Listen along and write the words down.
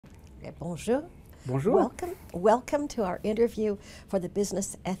Bonjour. Bonjour. Welcome to our interview for the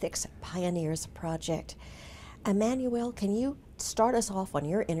Business Ethics Pioneers Project. Emmanuel, can you start us off on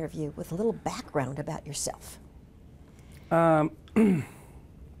your interview with a little background about yourself? I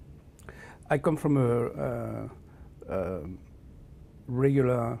come from a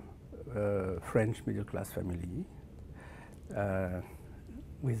regular French middle-class family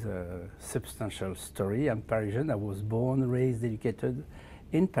with a substantial story. I'm Parisian. I was born, raised, educated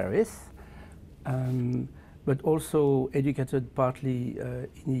in Paris, but also educated partly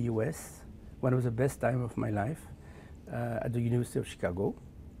in the US. One of the best time of my life at the University of Chicago.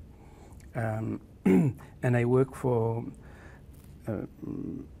 And I work for,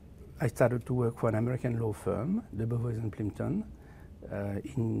 I started to work for an American law firm, de Beauvois and Plimpton.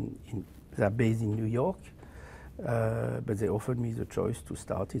 They're based in New York, but they offered me the choice to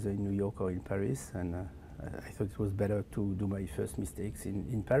start either in New York or in Paris, and I thought it was better to do my first mistakes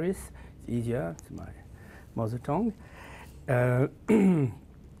in Paris. It's easier, it's my mother tongue, in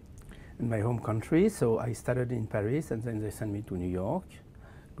my home country. So I started in Paris, and then they sent me to New York.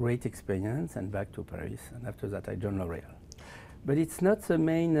 Great experience, and back to Paris. And after that, I joined L'Oréal. But it's not the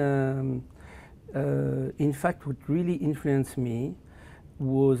main. In fact, what really influenced me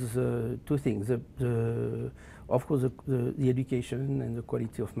was two things. Of course, the education and the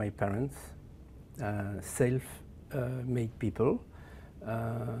quality of my parents, self-made people.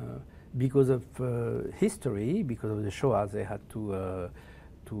 Because of history, because of the Shoah, they had to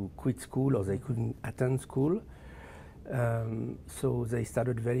quit school, or they couldn't attend school. So they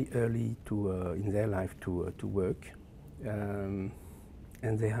started very early in their life to work. And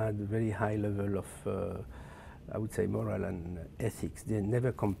they had a very high level of, I would say, moral and ethics. They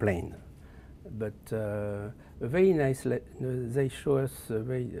never complained. But a very nice, they show us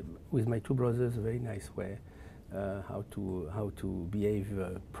with my two brothers, a very nice way how to behave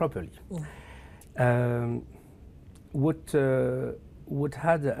properly. Mm. What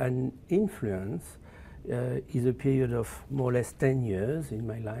had an influence is a period of more or less 10 years in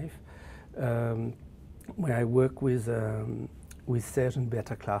my life, when I work with Serge and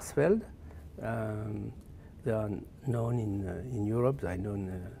Berta Klarsfeld. They are known in Europe, they are known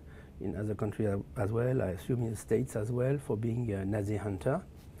in other countries as well, I assume in the States as well, for being a Nazi hunter.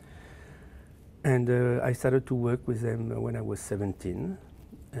 And I started to work with them when I was 17,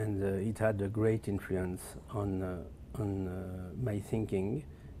 and it had a great influence on my thinking.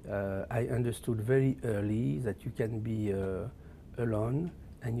 I understood very early that you can be alone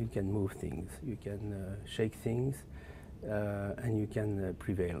and you can move things, you can shake things, and you can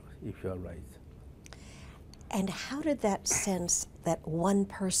prevail if you are right. And how did that sense that one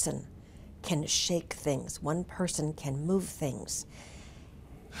person can shake things, one person can move things,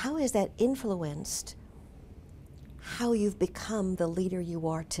 how has that influenced how you've become the leader you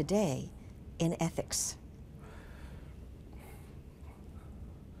are today in ethics?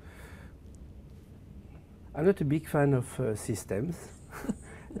 I'm not a big fan of systems.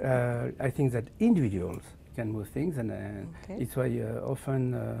 I think that individuals can move things, and okay. It's why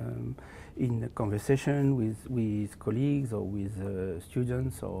often in a conversation with colleagues or with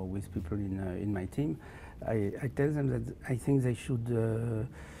students or with people in my team, I tell them that I think they should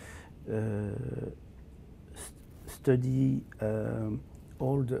study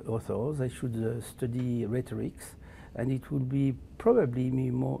all the authors. They should study rhetorics, and it would be probably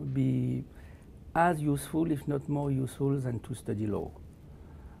be as useful, if not more useful, than to study law.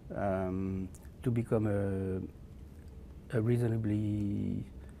 To become a reasonably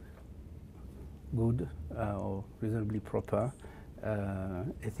good or reasonably proper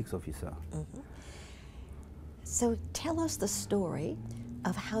ethics officer. Mm-hmm. So tell us the story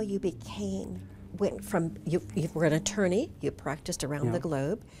of how you went from, you were an attorney, you practiced around the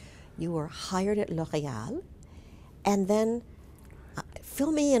globe, you were hired at L'Oréal, and then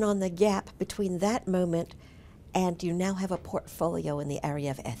fill me in on the gap between that moment and you now have a portfolio in the area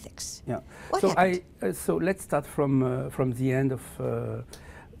of ethics. Yeah. What happened? So let's start from the end of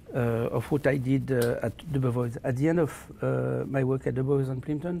what I did at de Beauvois. At the end of my work at de Beauvois and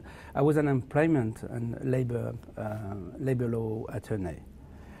Plimpton, I was an employment and labor law attorney,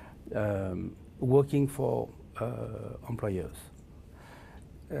 working for employers,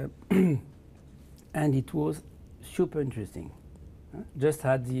 and it was super interesting. Just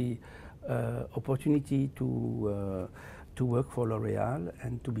had the opportunity to work for L'Oréal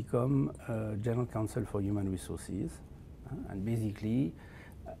and to become General Counsel for Human Resources. And basically,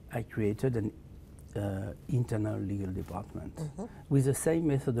 I created an internal legal department with the same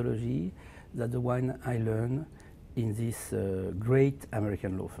methodology that the one I learned in this great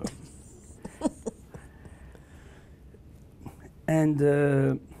American law firm.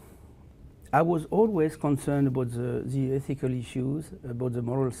 And I was always concerned about the ethical issues, about the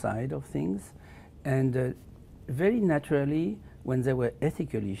moral side of things, and very naturally, when there were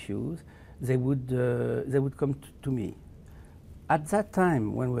ethical issues, they would come to me. At that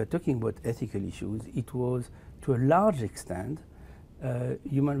time, when we were talking about ethical issues, it was to a large extent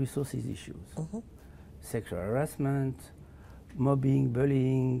human resources issues. Sexual harassment, mobbing,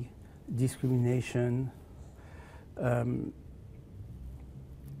 bullying, discrimination.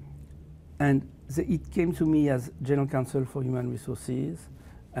 And it came to me as General Counsel for Human Resources,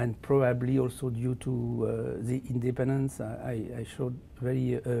 and probably also due to the independence I showed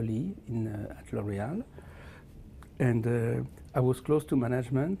very early at L'Oréal. And I was close to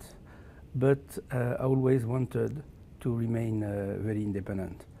management, but I always wanted to remain very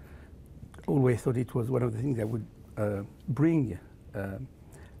independent. Always thought it was one of the things I would bring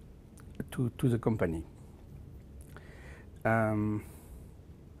to the company.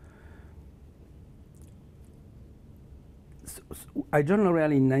 I joined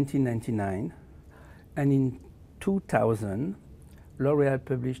L'Oréal in 1999, and in 2000, L'Oréal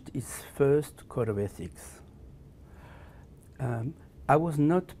published its first code of ethics. I was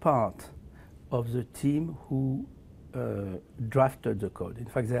not part of the team who drafted the code. In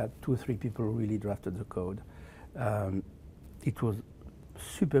fact, there are 2 or 3 people who really drafted the code. It was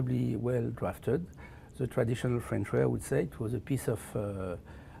superbly well drafted. The traditional French way, I would say, it was a piece of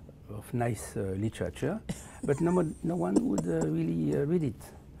nice literature, but no one would really read it.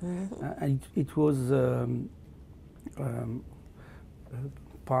 And it was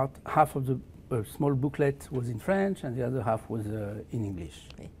half of the small booklet was in French, and the other half was in English.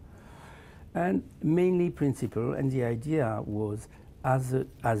 Okay. And mainly principle, and the idea was, as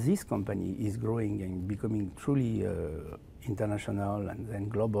this company is growing and becoming truly international and then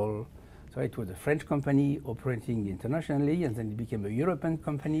global. So it was a French company operating internationally, and then it became a European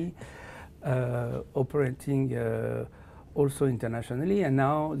company operating also internationally. And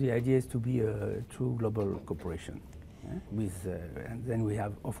now the idea is to be a true global corporation. And then we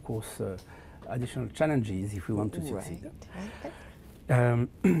have, of course, additional challenges if we want to succeed. Right.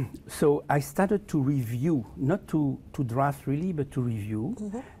 So I started to review, not to draft really, but to review.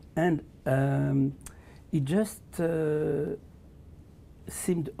 And it just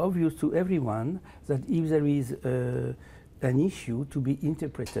seemed obvious to everyone that if there is an issue to be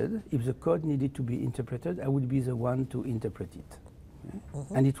interpreted, if the code needed to be interpreted, I would be the one to interpret it.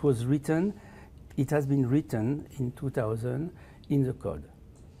 And it was written, it has been written in 2000 in the code,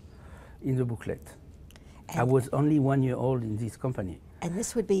 in the booklet. And I was only 1 year old in this company. And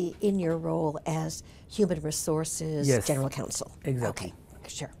this would be in your role as Human Resources General Counsel? Exactly. Okay,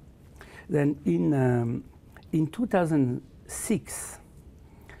 sure. Then in 2006,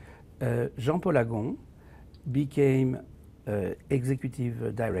 Jean-Paul Agon became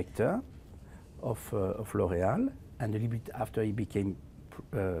executive director of L'Oréal, and a little bit after he became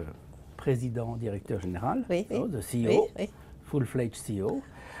Président Directeur Général, so the CEO, full-fledged CEO.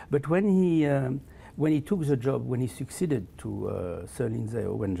 But when he took the job, when he succeeded to Sir Lindsay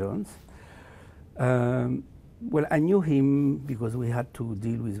Owen-Jones, well, I knew him because we had to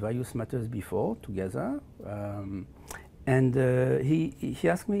deal with various matters before together. And he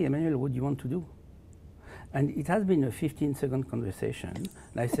asked me, Emmanuel, what do you want to do? And it has been a 15-second conversation.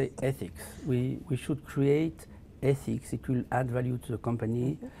 And I say, ethics. We should create ethics. It will add value to the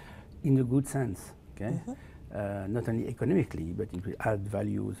company in a good sense. Okay? Not only economically, but it will add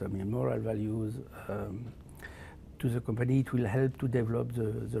values, I mean, moral values to the company. It will help to develop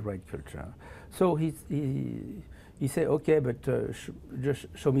the right culture. So he said, okay, but just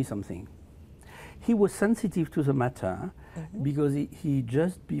show me something. He was sensitive to the matter because he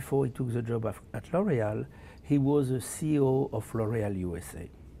just before he took the job at L'Oréal, he was a CEO of L'Oréal USA.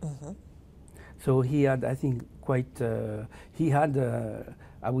 So he had, I think,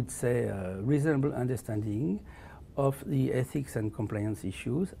 I would say, a reasonable understanding of the ethics and compliance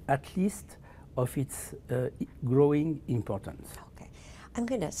issues, at least of its growing importance. Okay. I'm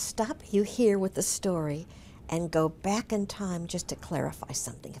going to stop you here with the story and go back in time just to clarify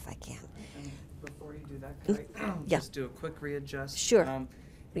something, if I can. Before you do that, could I just do a quick readjust? Sure.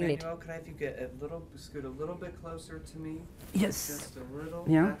 Emmanuel, could I have you get scoot a little bit closer to me? Yes. Just a little.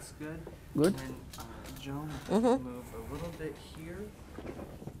 Yeah. That's good. Good. And then, Joan, move a little bit here. All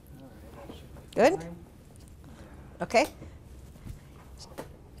right, that should be Good. fine. Okay.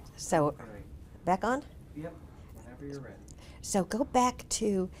 So, All right. back on? Yep. Whenever you're ready. So go back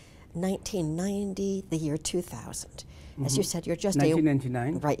to 1990, the year 2000. As you said, you're just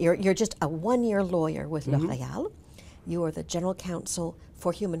 1999. Right. You're just a 1-year lawyer with L'Oréal, You are the general counsel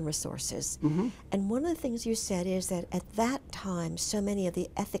for human resources. And one of the things you said is that at that time, so many of the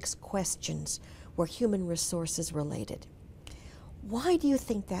ethics questions were human resources related. Why do you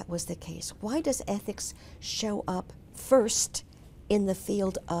think that was the case? Why does ethics show up first in the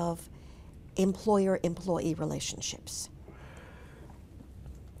field of employer-employee relationships?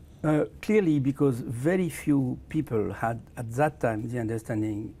 Clearly, because very few people had at that time the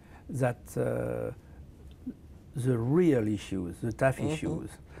understanding that the real issues, the tough issues,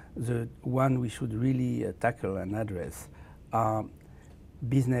 the one we should really tackle and address are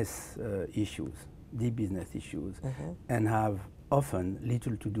business issues, deep business issues, and have often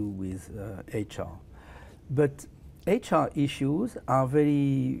little to do with HR. But HR issues are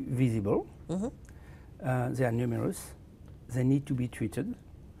very visible, they are numerous, they need to be treated.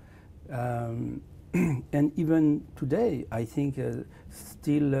 And even today, I think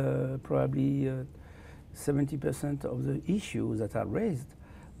still probably 70% of the issues that are raised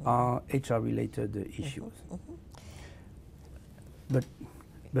are HR-related issues.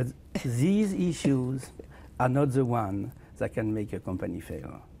 But these issues are not the ones that can make a company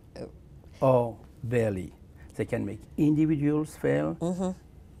fail, or barely. They can make individuals fail,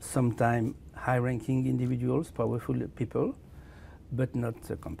 sometimes high-ranking individuals, powerful people, but not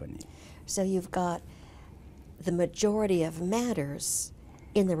the company. So you've got the majority of matters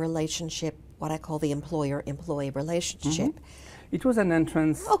in the relationship, what I call the employer-employee relationship. It was an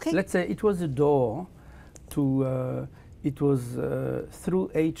entrance. Okay. Let's say it was a door to, it was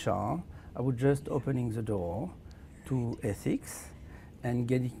through HR, I was just opening the door to ethics and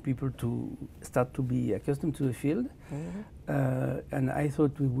getting people to start to be accustomed to the field. And I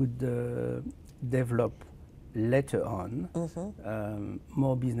thought we would develop later on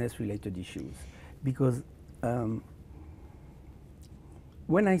more business-related issues. Because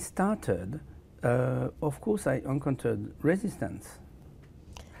when I started, of course I encountered resistance,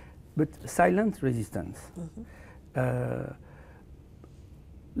 but silent resistance.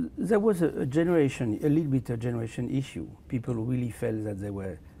 There was a generation, a little bit a generation issue. People really felt that they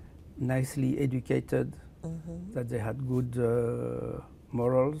were nicely educated, that they had good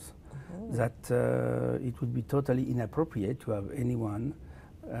morals, that it would be totally inappropriate to have anyone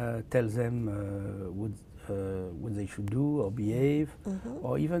tell them what they should do or behave,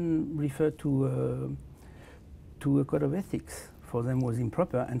 or even refer to a code of ethics. For them was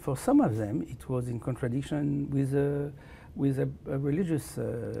improper, and for some of them it was in contradiction with religious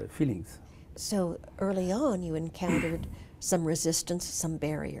feelings. So early on you encountered some resistance, some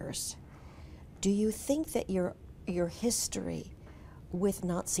barriers. Do you think that your history with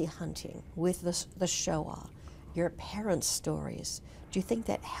Nazi hunting, with the Shoah, your parents' stories, do you think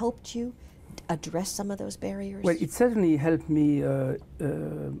that helped you address some of those barriers? Well, it certainly helped me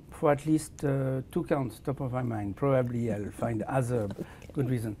for at least 2 counts top of my mind. Probably I'll find other good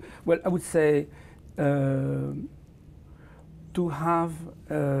reasons. Well, I would say to have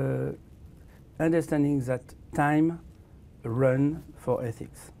understanding that time run for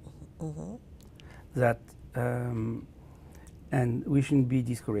ethics. That and we shouldn't be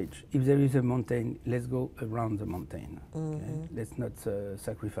discouraged. If there is a mountain, let's go around the mountain. Okay? Let's not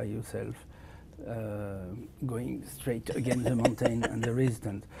sacrifice yourself going straight against the mountain and the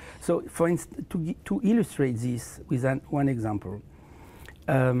resistance. So, for instance, to illustrate this with one example,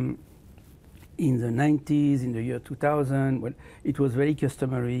 in the 90s, in the year 2000, well, it was very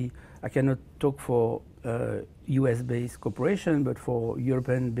customary. I cannot talk for US-based corporation, but for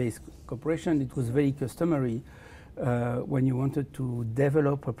European-based corporation, it was very customary when you wanted to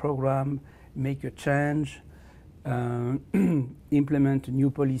develop a program, make a change, implement a new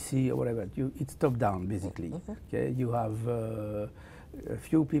policy or whatever. It's top-down, basically. Okay, you have a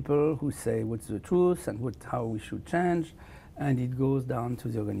few people who say what's the truth and how we should change, and it goes down to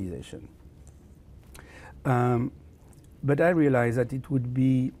the organization. But I realized that it would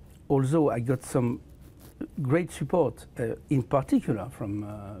be, although I got some great support, in particular from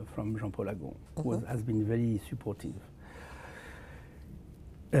Jean-Paul Agon, who has been very supportive.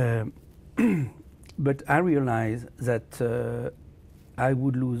 But I realized that I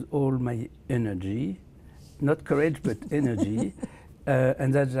would lose all my energy, not courage, but energy,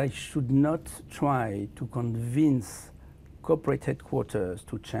 and that I should not try to convince corporate headquarters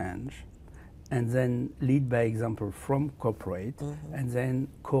to change, and then lead by example from corporate, and then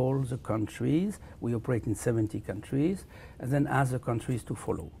call the countries. We operate in 70 countries, and then ask the countries to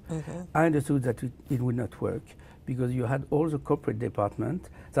follow. I understood that it would not work, because you had all the corporate department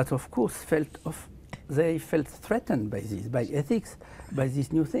that of course they felt threatened by this, by ethics, by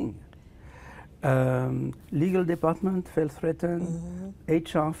this new thing. Legal department felt threatened,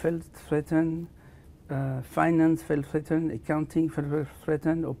 HR felt threatened, finance felt threatened, accounting felt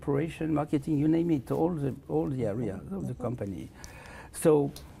threatened, operation, marketing, you name it, all the areas of the company.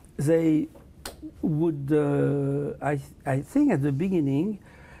 So they would, I think at the beginning,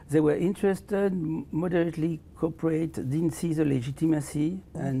 they were interested, moderately cooperate, didn't see the legitimacy,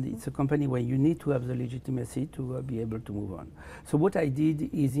 and it's a company where you need to have the legitimacy to be able to move on. So what I did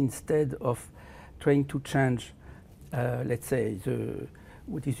is, instead of trying to change, let's say,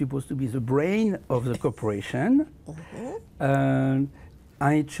 what is supposed to be the brain of the corporation,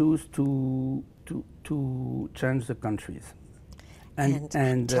 I choose to change the countries. And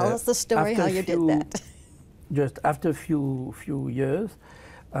tell us the story how you did that. Just after a few years,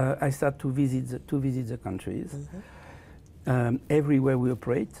 I start to visit the countries, everywhere we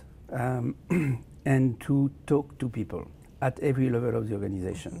operate, and to talk to people at every level of the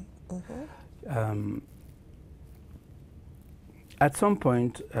organization. At some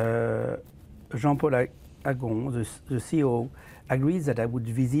point, Jean-Paul Agon, the CEO, agreed that I would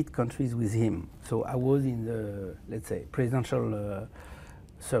visit countries with him. So I was in the, let's say, presidential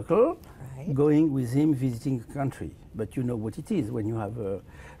circle, going with him, visiting a country. But you know what it is when you have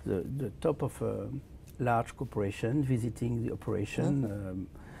the top of a large corporation visiting the operation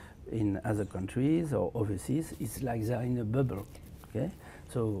in other countries or overseas. It's like they're in a bubble, okay?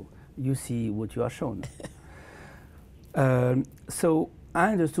 So you see what you are shown. So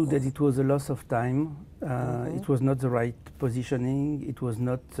I understood that it was a loss of time. It was not the right positioning. It was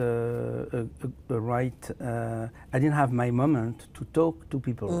not a right. I didn't have my moment to talk to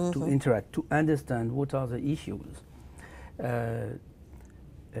people, to interact, to understand what are the issues, to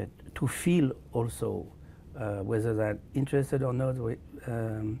feel also whether they're interested or not.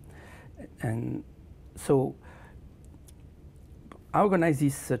 And so I organize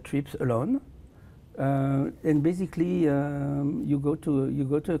these trips alone. And basically, you go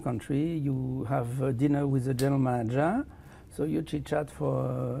to a country. You have dinner with the general manager. So you chit chat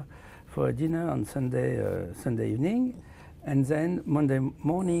for a dinner on Sunday evening, and then Monday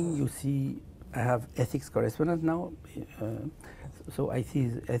morning you see. I have ethics correspondent now, so I see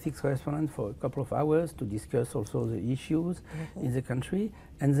the ethics correspondent for a couple of hours to discuss also the issues in the country,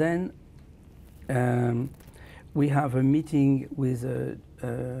 and then we have a meeting with a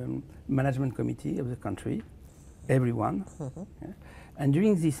management committee of the country, everyone. Yeah. And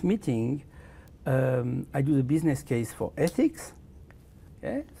during this meeting, I do the business case for ethics,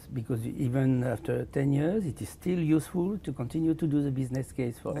 yes, because even after 10 years, it is still useful to continue to do the business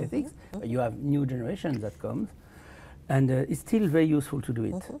case for ethics. You have new generations that comes, and it's still very useful to do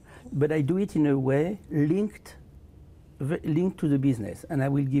it. But I do it in a way linked to the business, and I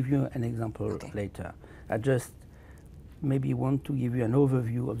will give you an example later. I just maybe want to give you an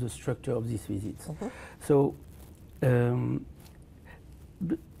overview of the structure of these visits. So the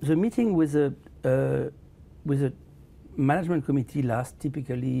meeting with a management committee lasts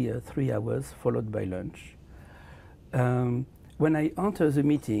typically 3 hours, followed by lunch. When I enter the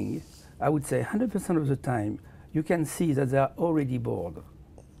meeting, I would say 100% of the time, you can see that they are already bored.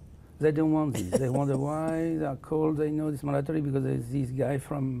 They don't want this. They wonder why they are called. They know it's mandatory because there's this guy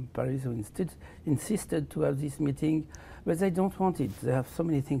from Paris who insisted to have this meeting, but they don't want it. They have so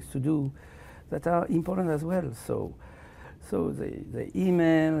many things to do that are important as well. So they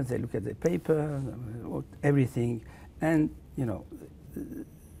email, they look at the paper, everything, and you know,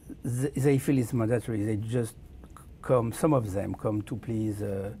 they feel it's mandatory. They just come. Some of them come to please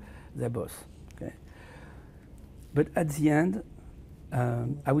their boss. Okay, but at the end.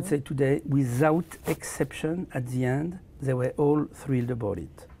 I would say today, without exception, at the end, they were all thrilled about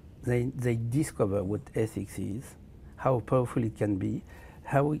it. They discover what ethics is, how powerful it can be,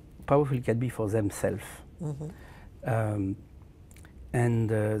 how powerful it can be for themselves. And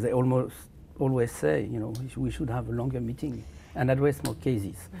they always say, you know, we should have a longer meeting and address more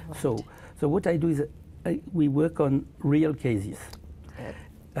cases. So what I do is we work on real cases,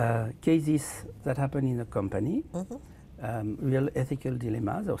 cases that happen in a company. Real ethical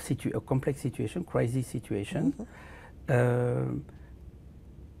dilemmas or complex situation, crisis situation,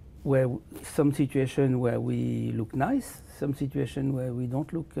 where some situation where we look nice, some situation where we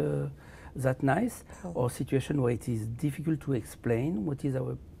don't look that nice, or situation where it is difficult to explain what is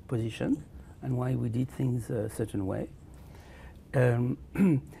our position and why we did things a certain way.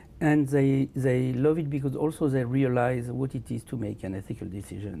 And they love it because also they realize what it is to make an ethical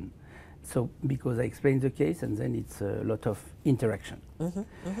decision. So because I explain the case, and then it's a lot of interaction.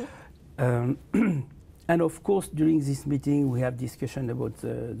 And of course, during this meeting, we have discussion about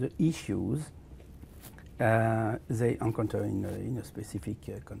the issues they encounter in a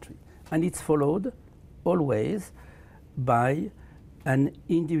specific country. And it's followed always by an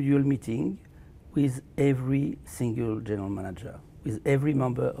individual meeting with every single general manager, with every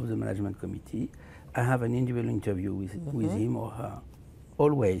member of the management committee. I have an individual interview with him or her,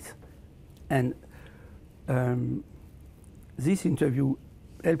 always. And this interview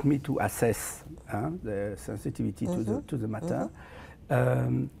helped me to assess the sensitivity to the matter.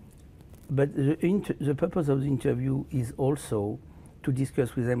 But the purpose of the interview is also to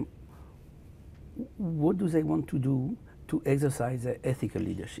discuss with them what do they want to do to exercise their ethical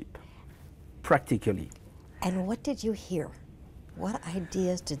leadership, practically. And what did you hear? What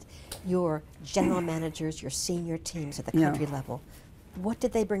ideas did your general managers, your senior teams at the country level, what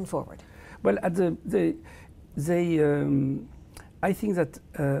did they bring forward? Well, at I think that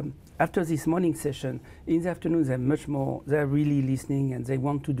after this morning session, in the afternoon they're much more, they're really listening and they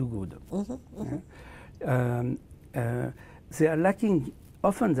want to do good. They are lacking,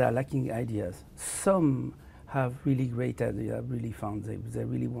 often they are lacking ideas. Some have really great ideas, really found they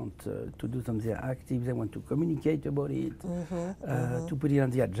really want to do something, they're active, they want to communicate about it, to put it on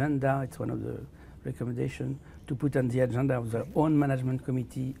the agenda. It's one of the recommendations, to put on the agenda of their own management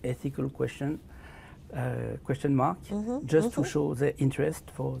committee ethical question mark, just to show their interest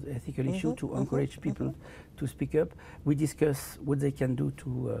for the ethical issue, to encourage people to speak up. We discuss what they can do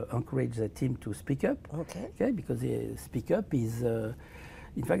to encourage their team to speak up. Okay, because speak up is,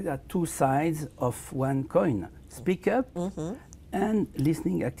 in fact, there are two sides of one coin. Speak up and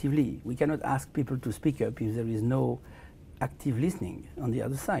listening actively. We cannot ask people to speak up if there is no active listening on the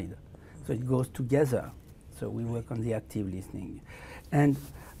other side. So it goes together. So we work on the active listening. And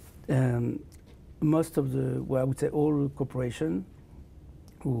most of the, well, I would say all corporations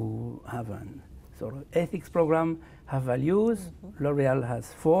who have an sort of ethics program have values. L'Oréal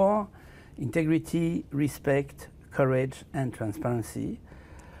has 4: integrity, respect, courage, and transparency.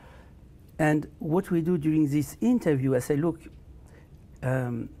 And what we do during this interview, I say, look,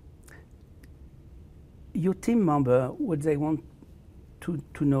 your team member, what they want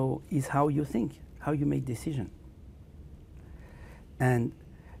to know is how you think, how you make decisions. And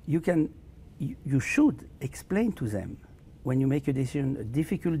you should explain to them when you make a decision, a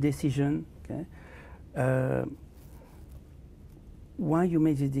difficult decision, okay, why you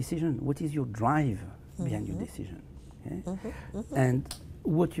make this decision, what is your drive behind your decision. Okay? And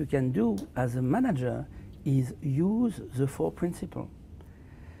what you can do as a manager is use the 4 principles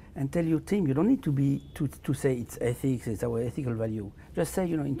and tell your team, you don't need to say it's ethics, it's our ethical value. Just say,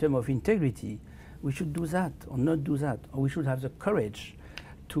 in terms of integrity, we should do that or not do that, or we should have the courage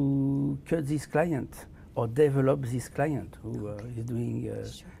to cut this client or develop this client who is doing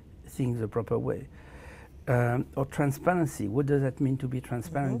things the proper way. Or transparency, what does that mean to be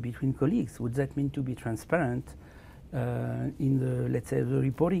transparent between colleagues? What does that mean to be transparent in the, let's say, the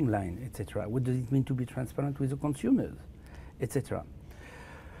reporting line, etc.? What does it mean to be transparent with the consumers, etc.?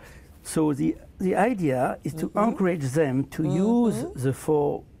 So the idea is to encourage them to use the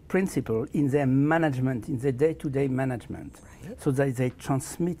 4 principles in their management, in their day-to-day management, so that they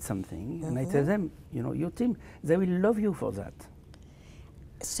transmit something. And I tell them, your team, they will love you for that.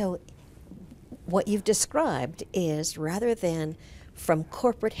 So what you've described is, rather than from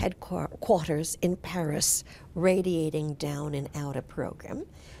corporate headquarters in Paris radiating down and out a program,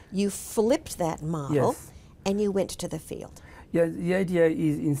 you flipped that model and you went to the field. Yeah, the idea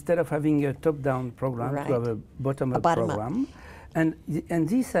is, instead of having a top-down program, to have a bottom-up program. And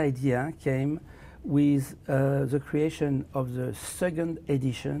this idea came with the creation of the 2nd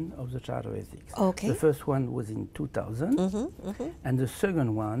edition of the Charter of Ethics. The first one was in 2000, and the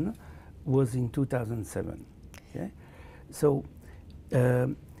second one was in 2007. Okay? So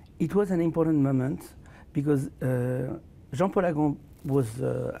it was an important moment because Jean-Paul Agon was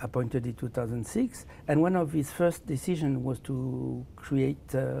appointed in 2006, and one of his first decisions was to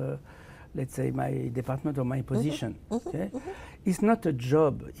create, let's say, my department or my position. Okay? It's not a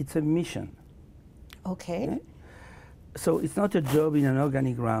job, it's a mission. Okay? So it's not a job in an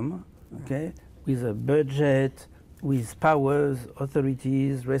organigram, okay, with a budget, with powers,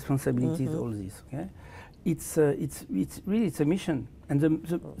 authorities, responsibilities, all this. Okay? It's really a mission. And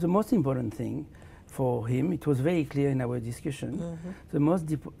the most important thing for him, it was very clear in our discussion, the most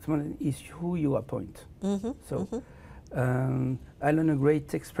important is who you appoint. So I learned a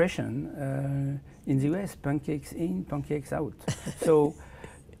great expression in the US, pancakes in, pancakes out. So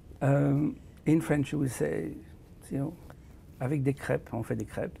in French, we say, avec des crêpes, on fait des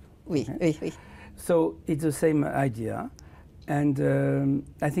crêpes. Oui, oui, oui. So it's the same idea. And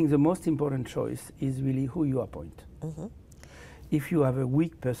I think the most important choice is really who you appoint. If you have a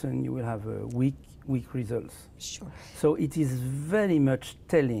weak person, you will have weak results. Sure. So it is very much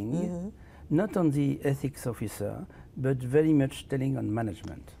telling, not on the ethics officer, but very much telling on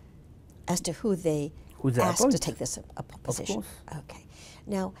management. as to who they asked to take this position. Of course. Okay.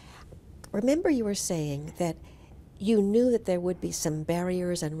 Now, remember you were saying that you knew that there would be some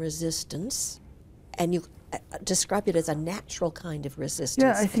barriers and resistance, and you described it as a natural kind of resistance.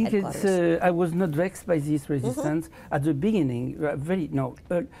 Yeah, I think it's. I was not vexed by this resistance at the beginning.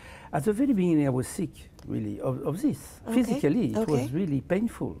 At the very beginning, I was sick, really, of this. Physically, it was really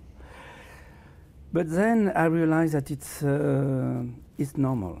painful. But then I realized that it's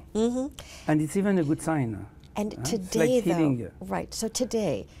normal, and it's even a good sign. And today, it's like healing. Right? So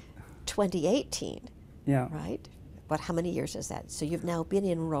today, 2018. Yeah. Right. But how many years is that? So you've now been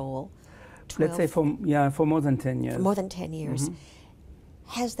in role. Let's say for more than 10 years. For more than 10 years.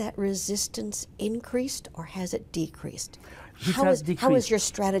 Has that resistance increased or has it decreased? How has your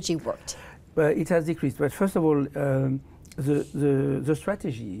strategy worked? It has decreased. But first of all, the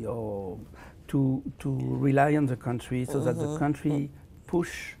strategy to rely on the country so that the country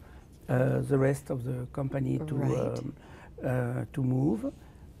push the rest of the company to move,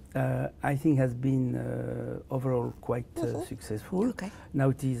 I think has been overall quite successful. Okay. Now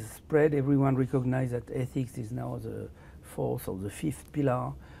it is spread. Everyone recognizes that ethics is now the fourth or the fifth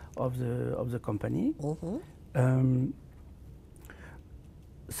pillar of the company.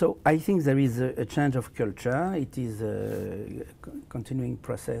 So I think there is a change of culture. It is a continuing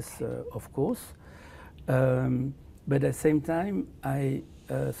process, of course. But at the same time,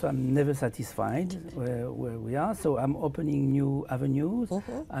 so I'm never satisfied where we are. So I'm opening new avenues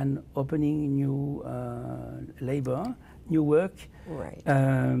and opening new labor, new work,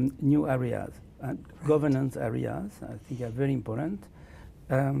 new areas, governance areas. I think are very important.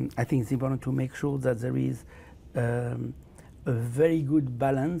 I think it's important to make sure that there is a very good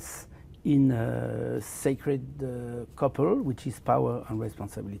balance in a sacred couple, which is power and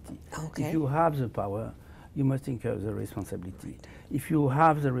responsibility. Okay. If you have the power, you must incur the responsibility. If you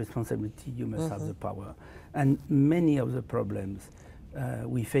have the responsibility, you must have the power. And many of the problems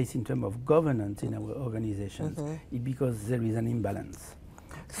we face in terms of governance in our organizations is because there is an imbalance.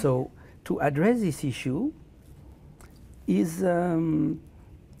 So to address this issue is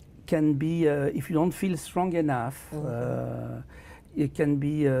can be, if you don't feel strong enough, it can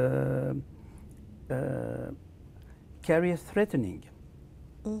be career threatening.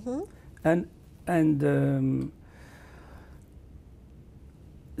 And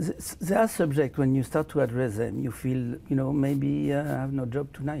there are subjects when you start to address them, you feel, maybe I have no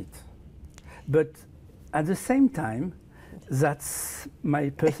job tonight. But at the same time, that's my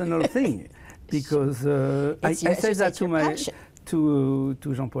personal thing, because I say that to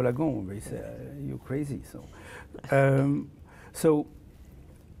Jean-Paul Agon. They say, "You're crazy." So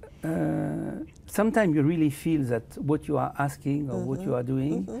sometimes you really feel that what you are asking or what you are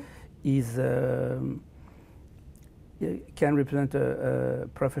doing is can represent a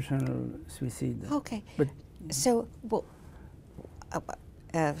professional suicide. Okay. But so,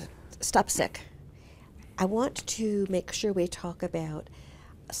 stop sick. I want to make sure we talk about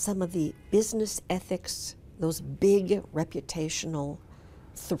some of the business ethics, those big reputational,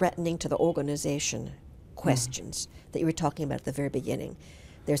 threatening to the organization questions that you were talking about at the very beginning.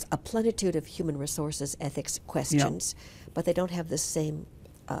 There's a plenitude of human resources ethics questions, but they don't have the same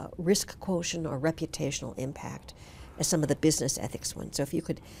risk quotient or reputational impact as some of the business ethics ones. So if you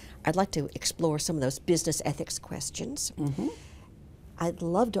could, I'd like to explore some of those business ethics questions. I'd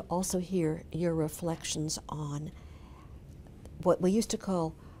love to also hear your reflections on what we used to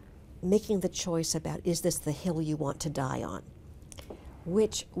call making the choice about, is this the hill you want to die on?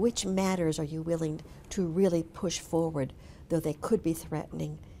 Which matters are you willing to really push forward, though they could be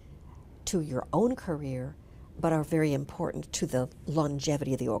threatening to your own career, but are very important to the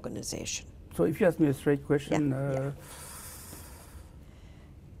longevity of the organization? So if you ask me a straight question,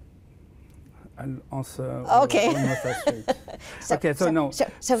 I'll answer almost as straight.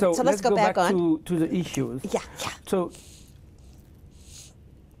 So let's go back on to the issues. So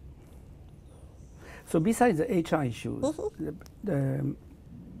besides the HR issues, the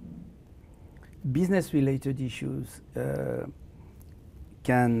business-related issues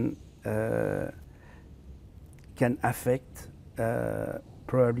can affect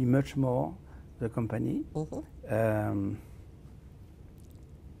probably much more the company.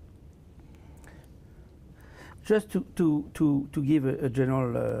 Just to give a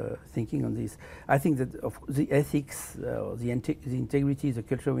general thinking on this, I think that the ethics, the integrity, the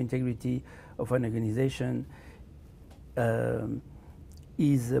culture of integrity of an organization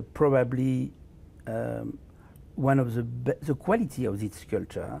is probably one of the quality of its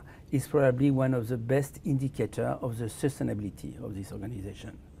culture is probably one of the best indicators of the sustainability of this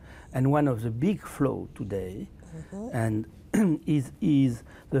organization. And one of the big flaws today and is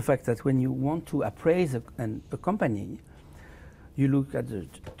the fact that when you want to appraise a company, you look at the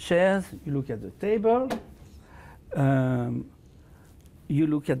chairs, you look at the table, you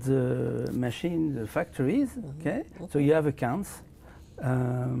look at the machine, the factories, okay? So you have accounts.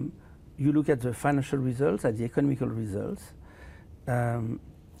 You look at the financial results, at the economical results, and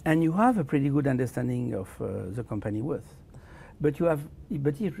you have a pretty good understanding of the company worth. But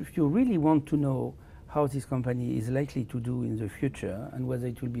if you really want to know how this company is likely to do in the future and whether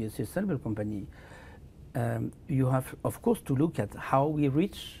it will be a sustainable company, you have, of course, to look at how we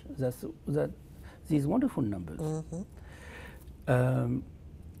reach these wonderful numbers.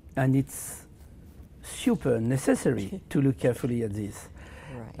 And it's super necessary to look carefully at this.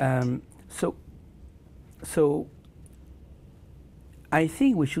 Right. So I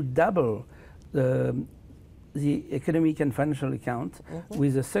think we should double the economic and financial account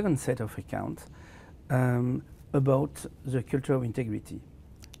with a second set of accounts about the culture of integrity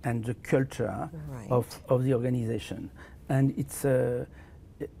and the culture of the organization. And it's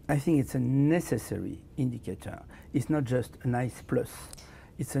I think it's a necessary indicator. It's not just a nice plus.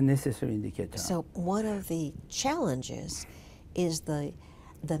 It's a necessary indicator. So one of the challenges is the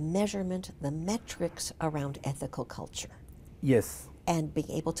measurement, the metrics around ethical culture. Yes. And being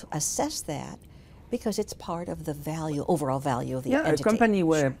able to assess that because it's part of the value, overall value of the entity. A company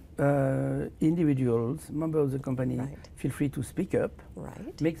where individuals, members of the company, feel free to speak up,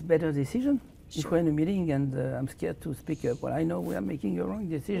 makes better decisions. If we're in a meeting and I'm scared to speak up, well, I know we are making a wrong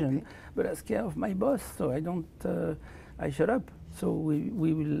decision, but I'm scared of my boss, so I don't, I shut up. So we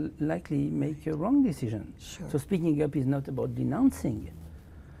will likely make a wrong decision. So speaking up is not about denouncing,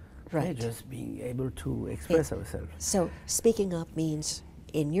 just being able to express ourselves. So speaking up means,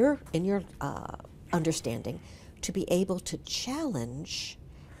 in your understanding, to be able to challenge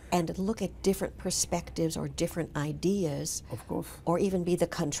and look at different perspectives or different ideas, of course, or even be the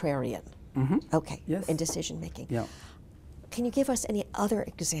contrarian. Okay, in decision making. Can you give us any other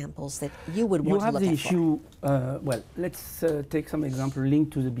examples that you would want to look at? You have the issue, well, let's take some example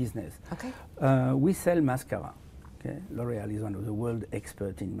linked to the business. Okay. We sell mascara. Okay. L'Oréal is one of the world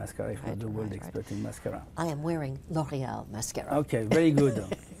expert in mascara, if not the world expert in mascara. I am wearing L'Oréal mascara. Okay, very good.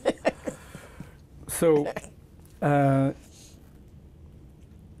 So,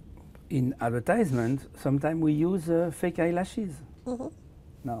 in advertisement, sometimes we use fake eyelashes.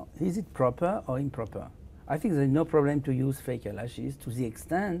 Now, is it proper or improper? I think there's no problem to use fake eyelashes to the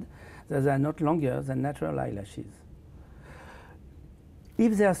extent that they are not longer than natural eyelashes.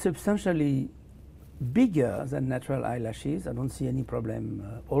 If they are substantially bigger than natural eyelashes, I don't see any problem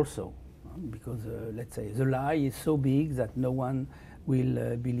also, because let's say the lie is so big that no one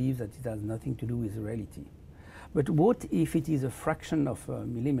will believe that it has nothing to do with reality. But what if it is a fraction of a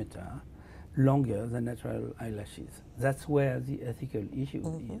millimeter longer than natural eyelashes? That's where the ethical issue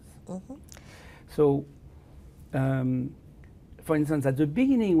is. So, for instance, at the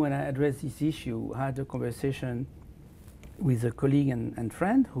beginning when I addressed this issue, I had a conversation with a colleague and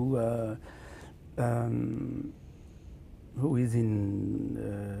friend who is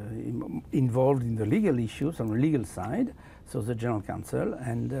involved in the legal issues on the legal side, so the general counsel,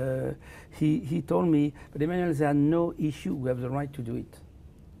 and he told me, but Emmanuel, there are no issue, we have the right to do it.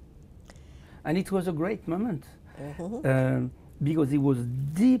 And it was a great moment, because he was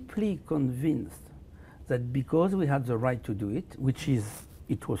deeply convinced that because we had the right to do it,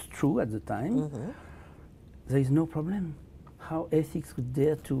 it was true at the time, there is no problem. How ethics could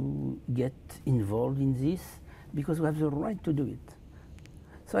dare to get involved in this, because we have the right to do it.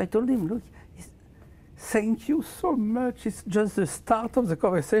 So I told him, look, thank you so much, it's just the start of the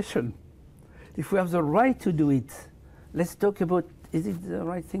conversation. If we have the right to do it, let's talk about, is it the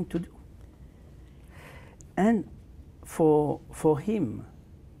right thing to do? And for him,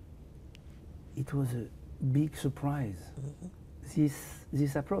 it was a big surprise,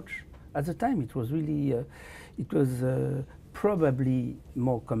 this approach. At the time, it was really, it was probably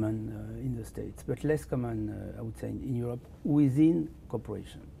more common in the States, but less common, I would say, in Europe, within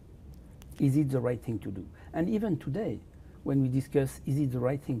corporation. Is it the right thing to do? And even today, when we discuss, is it the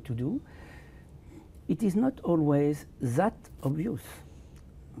right thing to do, it is not always that obvious.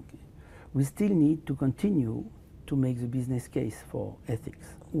 Okay. We still need to continue to make the business case for ethics.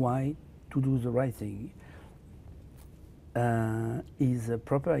 Why to do the right thing is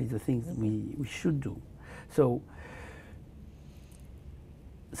proper, is the things we should do. So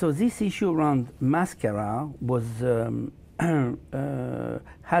this issue around mascara was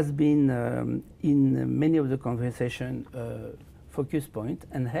has been in many of the conversation focus point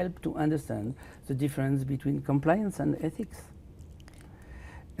and help to understand the difference between compliance and ethics.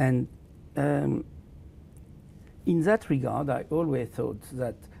 And in that regard, I always thought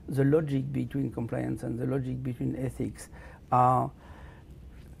that the logic between compliance and the logic between ethics are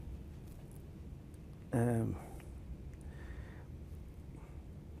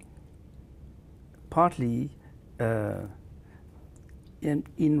partly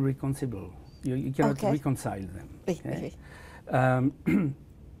irreconcilable. You cannot reconcile them. Okay?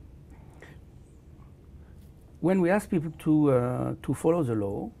 When we ask people to follow the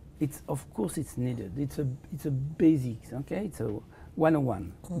law, it's of course it's needed. It's a basics. Okay, it's a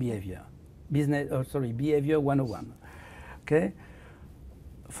 101 behavior, behavior 101. Okay,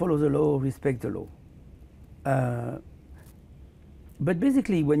 follow the law, respect the law. But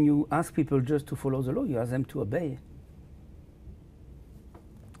basically, when you ask people just to follow the law, you ask them to obey.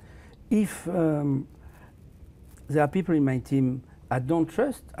 If there are people in my team I don't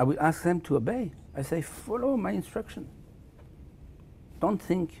trust, I will ask them to obey. I say, follow my instruction. Don't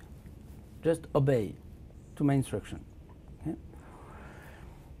think, just obey to my instruction. Okay?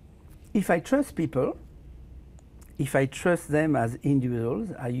 If I trust people, if I trust them as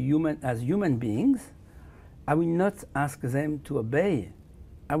individuals, as human beings, I will not ask them to obey.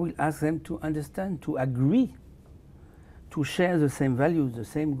 I will ask them to understand, to agree, to share the same values, the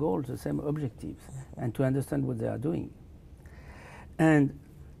same goals, the same objectives, and to understand what they are doing. And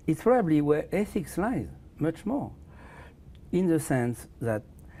it's probably where ethics lies, much more, in the sense that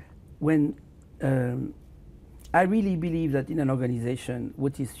when I really believe that in an organization,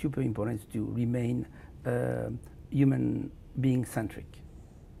 what is super important is to remain human being centric.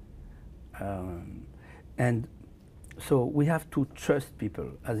 And so we have to trust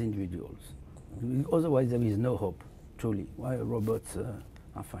people as individuals. Otherwise, there is no hope, truly. Why robots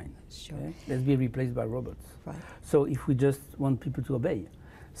are fine. Sure. Okay? Let's be replaced by robots. Right. So if we just want people to obey.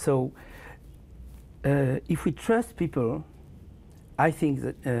 So if we trust people, I think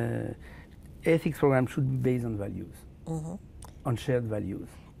that ethics program should be based on values, on shared values.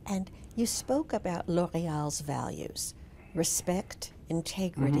 And you spoke about L'Oréal's values: respect,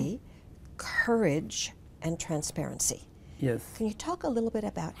 integrity, courage, and transparency. Yes. Can you talk a little bit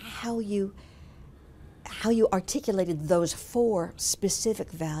about how you articulated those 4 specific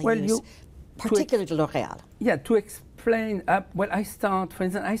values, particularly to L'Oréal? Yeah, to explain, well, I start, for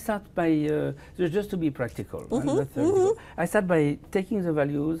instance, I start by, just to be practical, I start by taking the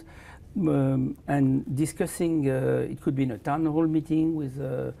values and discussing, it could be in a town hall meeting with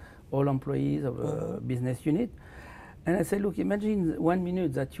all employees of a business unit. And I say, look, imagine 1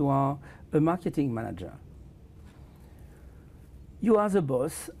 minute that you are a marketing manager. You are the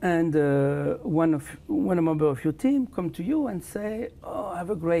boss, and one member of your team come to you and say, oh, I have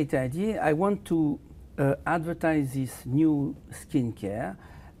a great idea. I want to advertise this new skincare,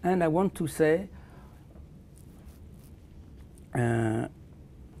 and I want to say, to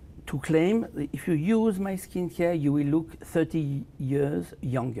claim that if you use my skincare, you will look 30 years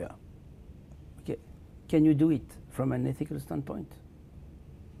younger. Okay, can you do it from an ethical standpoint?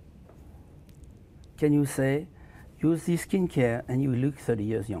 Can you say, use this skincare and you will look 30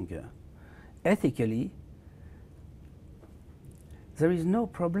 years younger? Ethically, there is no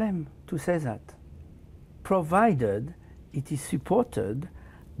problem to say that, provided it is supported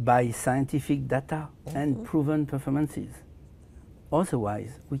by scientific data and proven performances.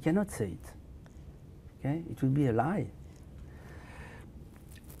 Otherwise, we cannot say it. Okay? It would be a lie.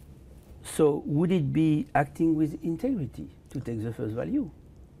 So would it be acting with integrity to take the first value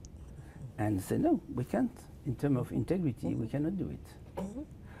and say, no, we can't. In terms of integrity, we cannot do it.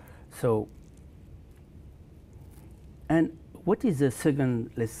 So, and what is the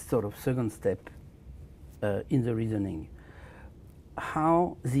second step in the reasoning?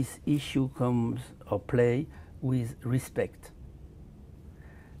 How this issue comes or play with respect.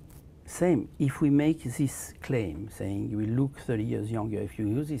 Same, if we make this claim saying you will look 30 years younger if you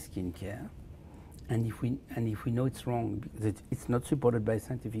use this skincare, and if we know it's wrong, that it's not supported by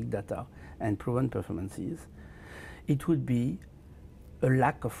scientific data and proven performances, it would be a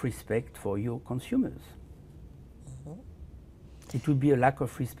lack of respect for your consumers. It would be a lack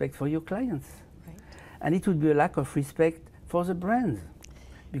of respect for your clients. Right. And it would be a lack of respect for the brand.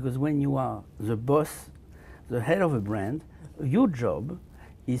 Because when you are the boss, the head of a brand, your job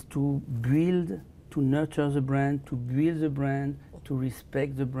is to build, to nurture the brand, to build the brand, to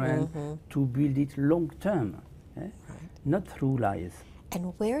respect the brand, to build it long term, not through lies.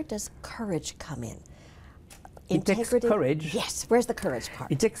 And where does courage come in? It takes courage. Yes, where's the courage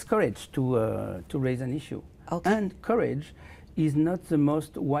part? It takes courage to raise an issue. Okay. And courage is not the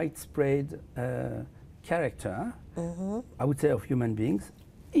most widespread character, I would say, of human beings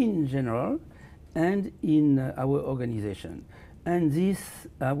in general and in our organization. And this,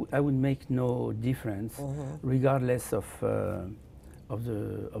 I would make no difference regardless of the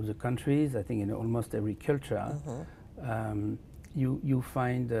countries. I think in almost every culture, you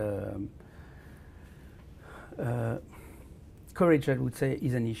find courage, I would say,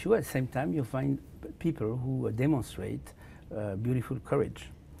 is an issue. At the same time, you find people who demonstrate beautiful courage.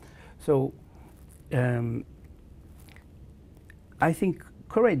 So I think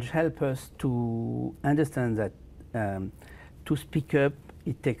courage helps us to understand that to speak up,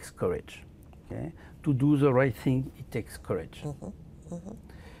 it takes courage. Okay? To do the right thing, it takes courage.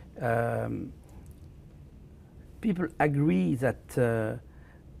 People agree that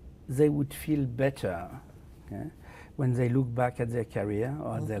they would feel better, okay, when they look back at their career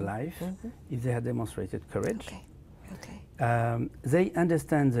or at their life if they had demonstrated courage. They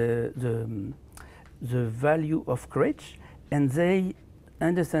understand the value of courage, and they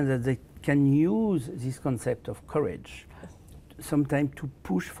understand that they can use this concept of courage sometimes to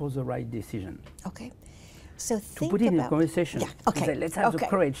push for the right decision. Okay. So to think put it in about, a conversation. Yeah, okay. Say, let's have the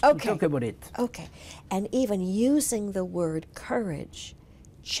courage to talk about it. Okay. And even using the word courage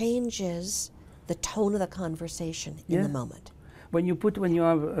changes the tone of the conversation in the moment. When you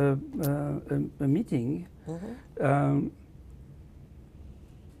have a meeting,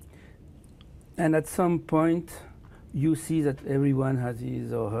 and at some point you see that everyone has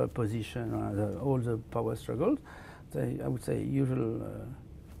his or her position, all the power struggles, I would say usual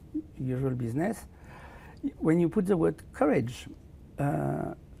business. When you put the word courage,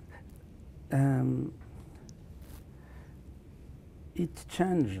 it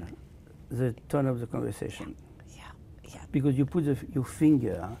changes the tone of the conversation. Because you put your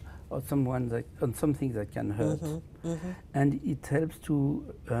finger on on something that can hurt, and it helps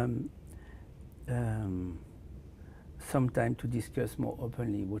to sometime to discuss more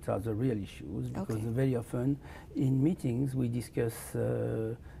openly what are the real issues, because very often in meetings we discuss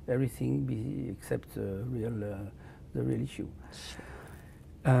everything except the real issue.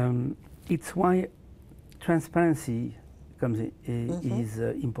 It's why transparency is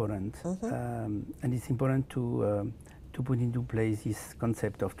important, and it's important to put into place this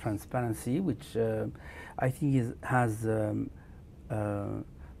concept of transparency, which I think has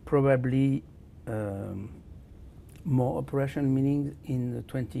probably more operational meaning in the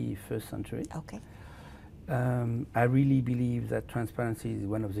 21st century. I really believe that transparency is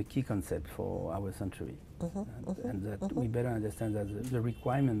one of the key concepts for our century, and that we better understand that the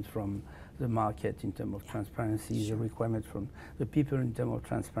requirements from the market in terms of transparency, the requirements from the people in terms of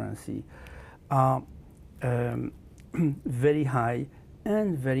transparency are very high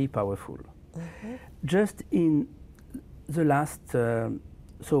and very powerful. Just in the last,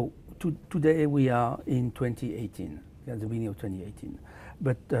 today we are in 2018, at the beginning of 2018.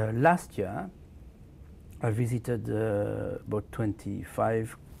 But last year, I visited about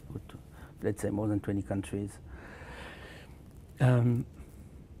 25, let's say more than 20 countries. And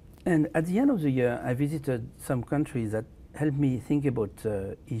at the end of the year, I visited some countries that helped me think about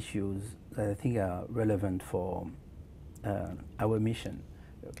issues that I think are relevant for our mission.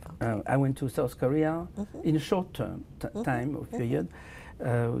 I went to South Korea in a short term time of period.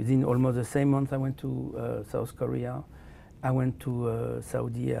 Within almost the same month, I went to South Korea. I went to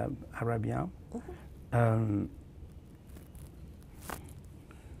Saudi Arabia.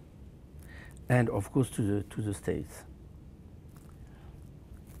 And of course to the States.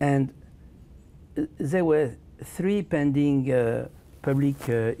 And there were 3 pending public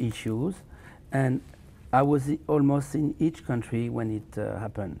issues, and I was almost in each country when it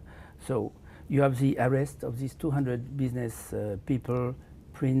happened. So you have the arrest of these 200 business people,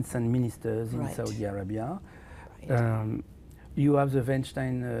 princes and ministers in Saudi Arabia. You have the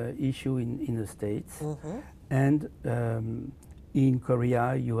Weinstein issue in the States. And in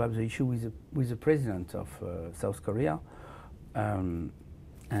Korea, you have the issue with the president of South Korea,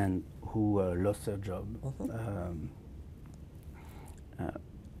 and who lost her job.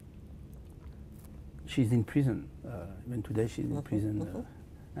 She's in prison. Even today, she's in prison.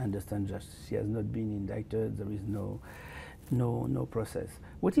 I understand just she has not been indicted. There is no process.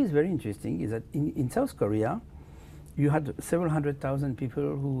 What is very interesting is that in South Korea, you had several 100,000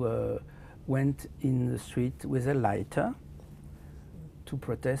 people who went in the street with a lighter to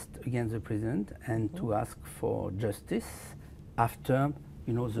protest against the president and to ask for justice after,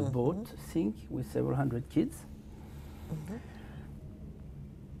 you know, the boat sank with several hundred kids.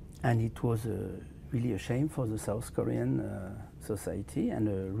 And it was really a shame for the South Korean society and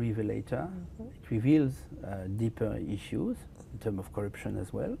a revelator. It reveals deeper issues in terms of corruption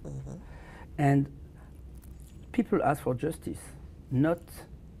as well. And people asked for justice.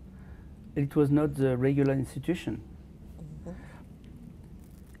 It was not the regular institution.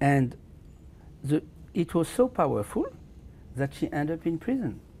 And it was so powerful that she ended up in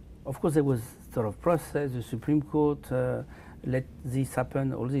prison. Of course, there was sort of process, the Supreme Court let this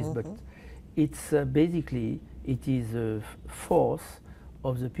happen, all this, but it's basically, it is a force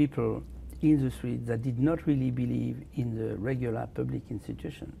of the people in the street that did not really believe in the regular public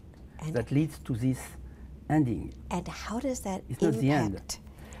institution that leads to this ending. And how does that it's not the end.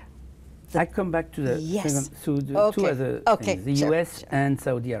 I come back to the, two other things, the US and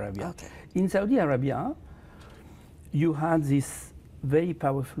Saudi Arabia. In Saudi Arabia, you had these very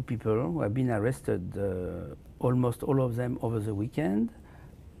powerful people who have been arrested, almost all of them over the weekend,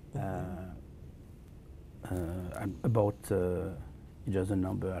 about just a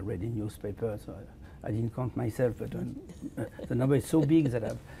number I read in newspapers, so I didn't count myself, but the number is so big that I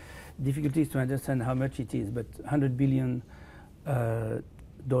have difficulties to understand how much it is, but $100 billion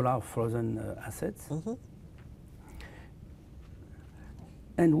of frozen assets.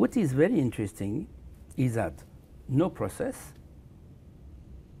 And what is very interesting is that no process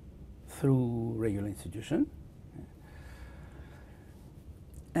through regular institution,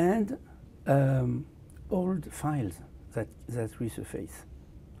 and old files that resurface,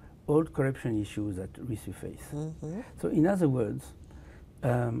 old corruption issues that resurface. So in other words,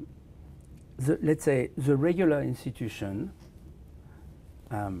 let's say the regular institution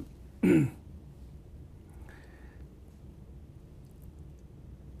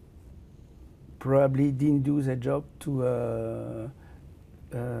probably didn't do their job to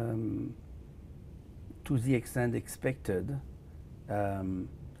the extent expected.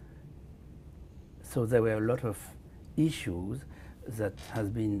 So there were a lot of issues that has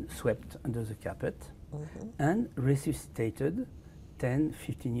been swept under the carpet and resuscitated 10,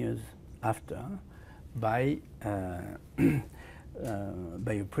 15 years after by a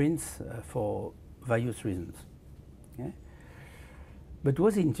prince for various reasons. Okay? But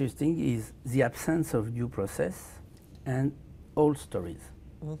what's interesting is the absence of due process and old stories.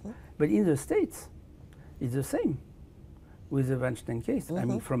 But in the States, it's the same with the Weinstein case. I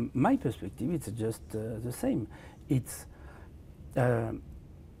mean, from my perspective, it's just the same. It's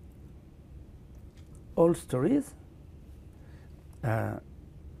old stories,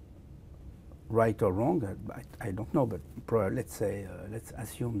 right or wrong, I don't know, but let's say, let's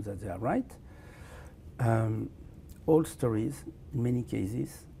assume that they are right. Old stories, in many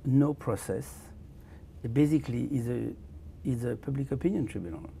cases, no process, it basically is a public opinion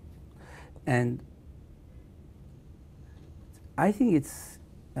tribunal. And I think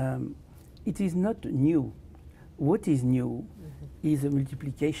it is not new. What is new is a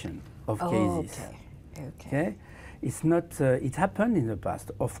multiplication of cases. Okay. It's not. It happened in the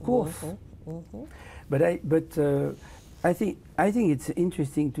past, of course. But I think it's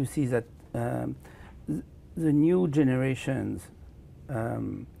interesting to see that the new generations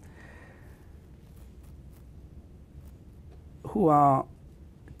who are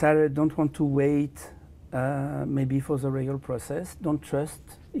tired, don't want to wait maybe for the regular process, don't trust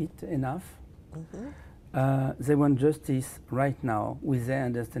it enough. They want justice right now with their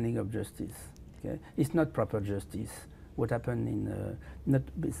understanding of justice. Okay? It's not proper justice. What happened in,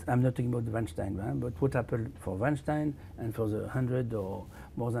 I'm not talking about Weinstein, right? But what happened for Weinstein and for the 100 or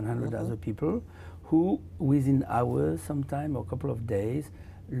more than 100 other people who within hours, sometime or a couple of days,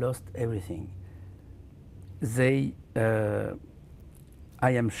 lost everything. They, I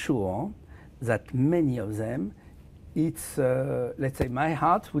am sure that many of them, it's, let's say my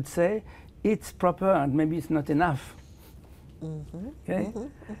heart would say, it's proper and maybe it's not enough. Okay?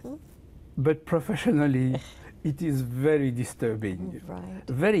 But professionally, it is very disturbing.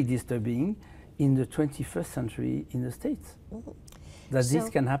 Very disturbing in the 21st century in the States, that this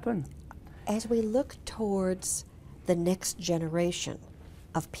can happen. As we look towards the next generation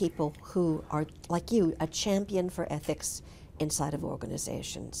of people who are, like you, a champion for ethics inside of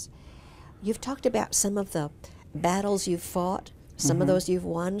organizations, you've talked about some of the battles you've fought, some of those you've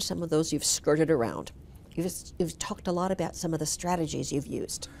won, some of those you've skirted around. You've talked a lot about some of the strategies you've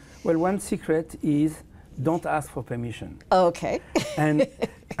used. Well, one secret is don't ask for permission. Okay. And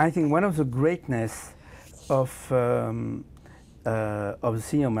I think one of the greatness of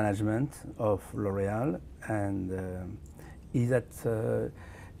senior management of L'Oréal and is that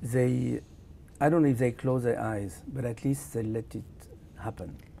they, I don't know if they close their eyes, but at least they let it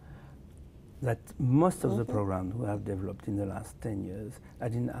happen. That most of the programs we have developed in the last 10 years, I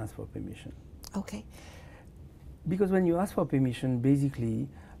didn't ask for permission. Okay. Because when you ask for permission, basically,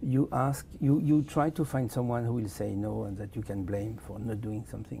 you ask, you try to find someone who will say no and that you can blame for not doing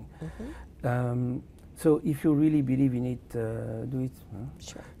something. So if you really believe in it, do it. Huh?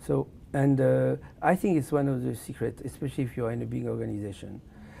 Sure. So, and I think it's one of the secrets, especially if you are in a big organization.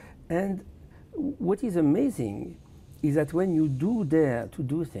 And what is amazing is that when you do dare to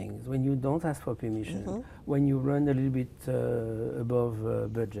do things, when you don't ask for permission, when you run a little bit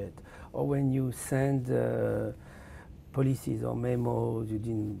above budget, or when you send policies or memos,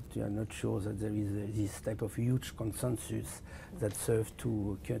 you are not sure that there is this type of huge consensus that serves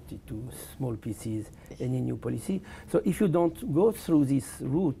to cut it to small pieces, any new policy. So if you don't go through this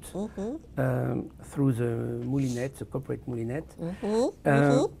route, through the moulinette, the corporate moulinette,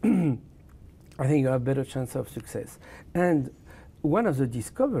 I think you have a better chance of success. And one of the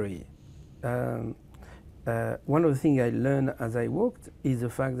discovery, one of the things I learned as I worked is the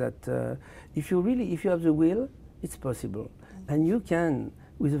fact that if you have the will, it's possible. And you can,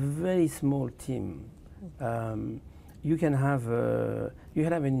 with a very small team, you can have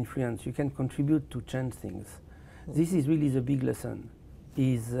an influence, you can contribute to change things. This is really the big lesson,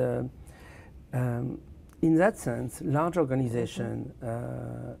 is in that sense, large organizations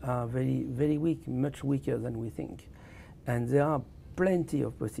are very, very weak, much weaker than we think. And there are plenty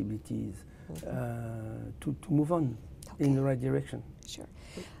of possibilities to move on in the right direction. Sure.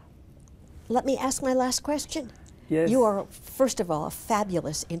 Let me ask my last question. Yes. You are, first of all, a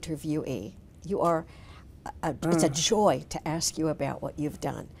fabulous interviewee. You are, it's a joy to ask you about what you've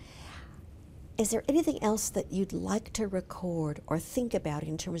done. Is there anything else that you'd like to record or think about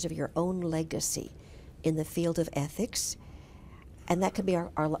in terms of your own legacy in the field of ethics? And that could be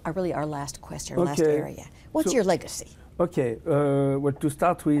really our last question, our last area. What's your legacy? Okay, well, to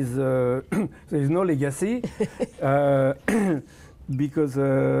start with, there is no legacy. Because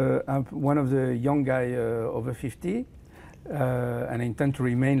I'm one of the young guy over 50, and I intend to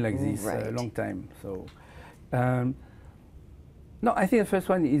remain like this a long time. So, no, I think the first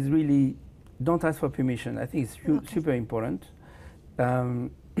one is really don't ask for permission. I think it's super important. I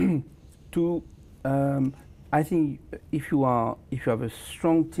think if you have a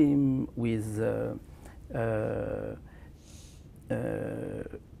strong team with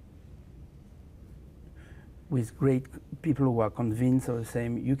great people who are convinced of the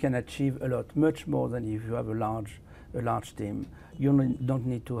same, you can achieve a lot, much more than if you have a large team. You don't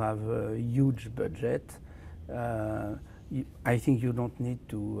need to have a huge budget. I think you don't need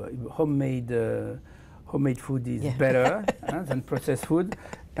to, homemade food is better than processed food.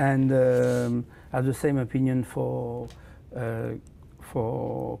 And I have the same opinion for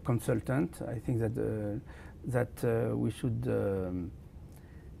consultant. I think that we should, to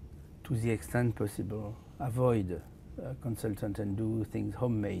the extent possible, avoid consultant and do things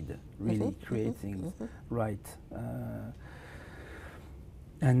homemade, really create things right.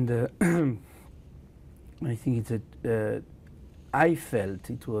 And I think I felt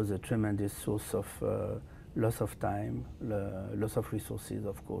it was a tremendous source of loss of time, loss of resources,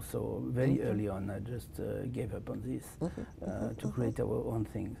 of course. So very early on, I just gave up on this to create our own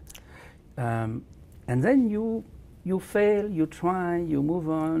things. And then you fail, you try, you move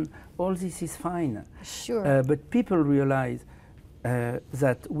on, all this is fine. Sure. But people realize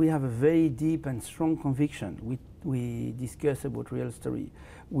that we have a very deep and strong conviction. We discuss about real story.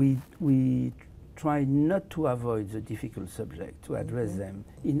 We try not to avoid the difficult subject, to address them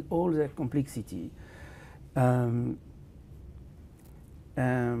in all their complexity. One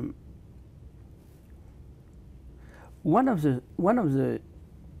of the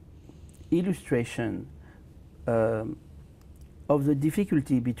illustration of the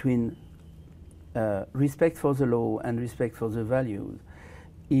difficulty between respect for the law and respect for the values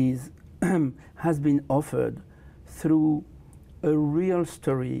is has been offered through a real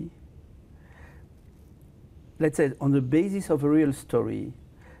story. Let's say on the basis of a real story,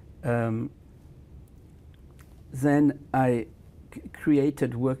 then I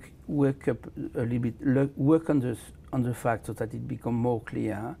created work up a little bit, work on the facts so that it become more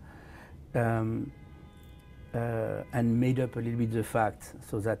clear. And made up a little bit the facts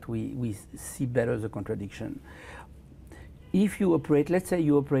so that we see better the contradiction. If you operate, let's say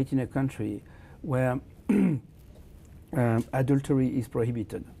you operate in a country where adultery is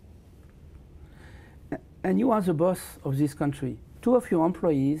prohibited, and you are the boss of this country, two of your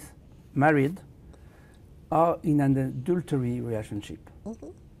employees, married, are in an adultery relationship.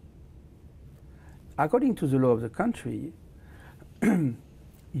 According to the law of the country,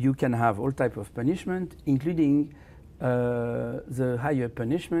 you can have all types of punishment, including the higher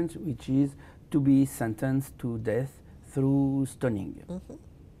punishment, which is to be sentenced to death through stoning.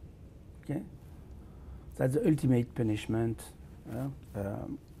 Okay, that's the ultimate punishment.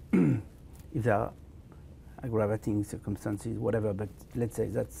 If there are aggravating circumstances, whatever, but let's say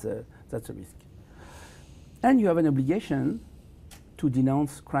that's a risk. And you have an obligation to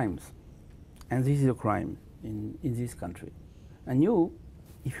denounce crimes. And this is a crime in this country. And you,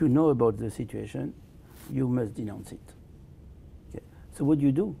 if you know about the situation, you must denounce it. Okay. So what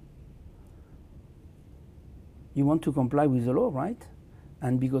do? You want to comply with the law, right?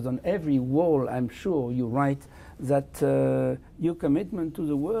 And because on every wall, I'm sure you write that your commitment to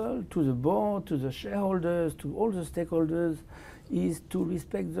the world, to the board, to the shareholders, to all the stakeholders is to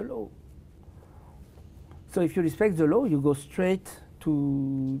respect the law. So if you respect the law, you go straight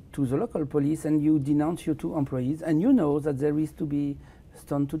to the local police and you denounce your 2 employees, and you know that there is to be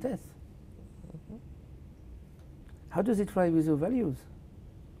stoned to death. Mm-hmm. How does it fly with your values?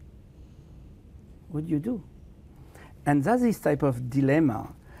 What do? And that's this type of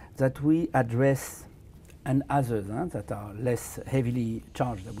dilemma that we address, and others that are less heavily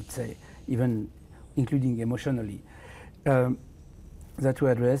charged, I would say, even including emotionally, that we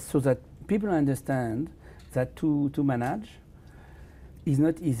address so that people understand that to manage is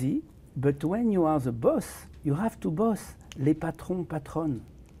not easy, but when you are the boss, you have to boss. Les patrons, patronnes.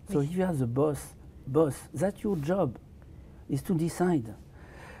 So if you are the boss, that's your job, is to decide.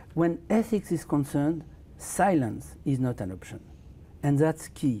 When ethics is concerned, silence is not an option. And that's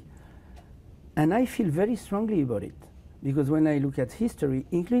key. And I feel very strongly about it, because when I look at history,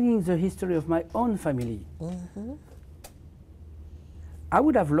 including the history of my own family, mm-hmm. I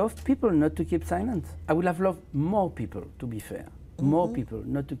would have loved people not to keep silent. I would have loved more people, to be fair, mm-hmm. more people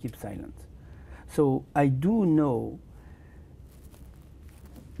not to keep silent. So I do know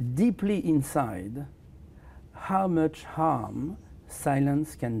deeply inside how much harm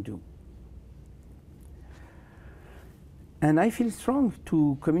silence can do. And I feel strong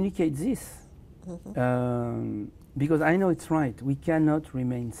to communicate this, mm-hmm. Because I know it's right. We cannot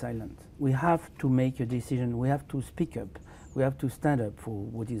remain silent. We have to make a decision. We have to speak up. We have to stand up for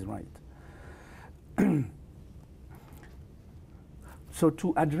what is right. So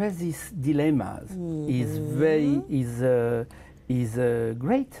to address these dilemmas mm-hmm. is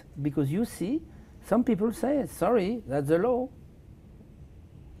great, because you see, some people say, sorry, that's the law.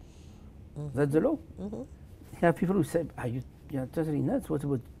 Mm-hmm. That's the law. Mm-hmm. You have people who say, you're totally nuts. What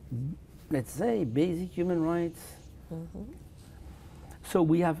about, let's say, basic human rights? Mm-hmm. So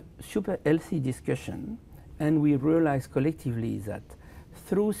we have super healthy discussion, and we realize collectively that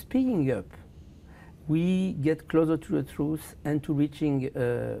through speaking up, we get closer to the truth and to reaching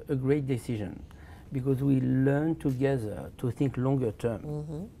a great decision, because we learn together to think longer term.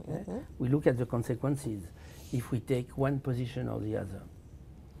 Mm-hmm, okay? Mm-hmm. We look at the consequences if we take one position or the other.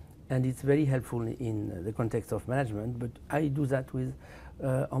 And it's very helpful in the context of management, but I do that with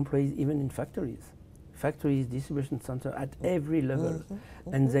employees even in factories. Factories, distribution center, at every level. Mm-hmm,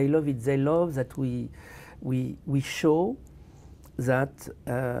 mm-hmm. And they love it. They love that we show that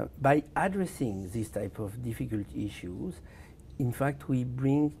by addressing this type of difficult issues, in fact, we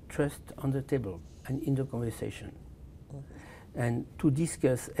bring trust on the table and in the conversation. Mm-hmm. And to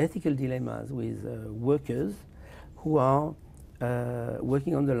discuss ethical dilemmas with workers who are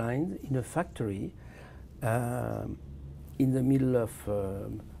working on the lines in a factory in the middle of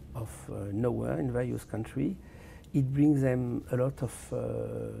nowhere in various countries, it brings them a lot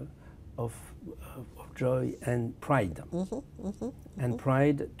of joy and pride, mm-hmm, mm-hmm, mm-hmm. and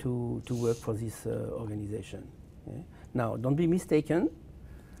pride to work for this organization. Okay? Now, don't be mistaken.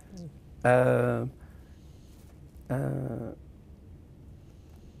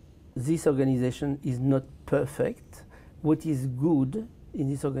 This organization is not perfect. What is good in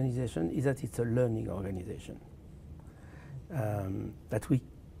this organization is that it's a learning organization. That we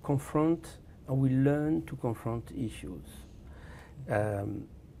confront and we learn to confront issues.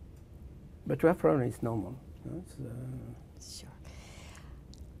 But to have problems is normal. You know, sure.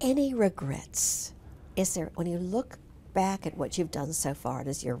 Any regrets? Is there, when you look back at what you've done so far,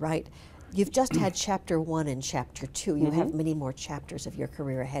 as you're right, you've just had chapter 1 and chapter 2. You mm-hmm. have many more chapters of your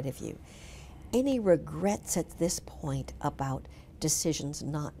career ahead of you. Any regrets at this point about decisions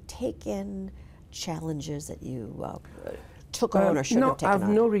not taken, challenges that you took on or should have taken on? No, I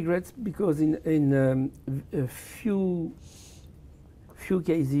have no regrets, because in a few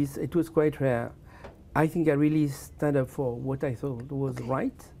cases it was quite rare. I think I really stand up for what I thought was okay.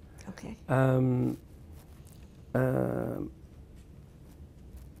 right. Okay.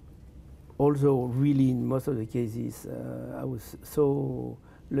 Although really in most of the cases I was so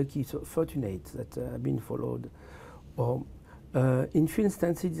lucky, so fortunate that I've been followed. Or in few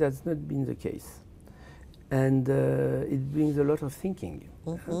instances that's not been the case. And it brings a lot of thinking.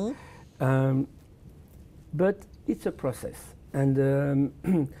 Mm-hmm. But it's a process. And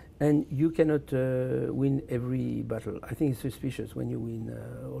you cannot win every battle. I think it's suspicious when you win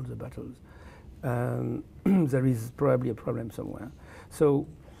all the battles. there is probably a problem somewhere. So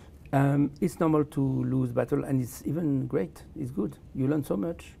it's normal to lose battle, and it's even great. It's good. You learn so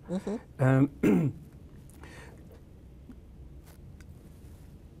much.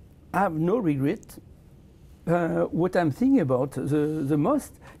 I have no regret. What I'm thinking about the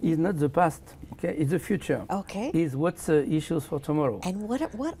most is not the past. Okay, it's the future. Okay. Is what's the issues for tomorrow. And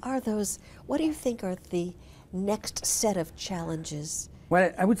what are those? What do you think are the next set of challenges?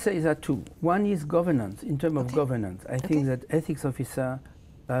 Well, I would say there are two. One is governance. In terms of governance, I think that ethics officer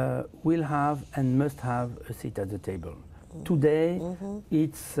will have and must have a seat at the table. Today,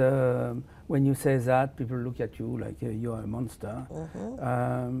 it's when you say that, people look at you like you're a monster.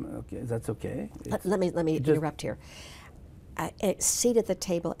 Okay, that's okay. Let me interrupt here. Seat at the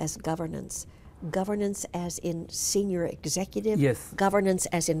table as governance. Governance as in senior executive? Yes. Governance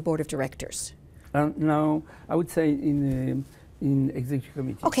as in board of directors? No, I would say in executive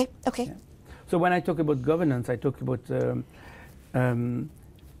committee. Okay, okay. Yeah. So when I talk about governance, I talk about,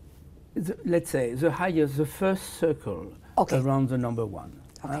 let's say, the first circle around the number one,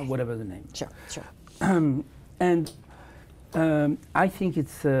 whatever the name. Sure, sure. And I think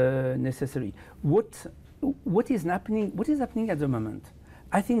it's necessary. What is happening? What is happening at the moment?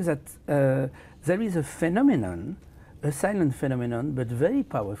 I think that there is a phenomenon, a silent phenomenon, but very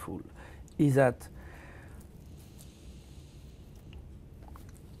powerful, is that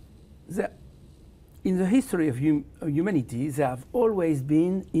in the history of humanity, there have always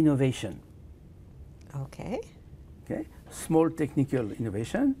been innovation. Okay. Okay, small technical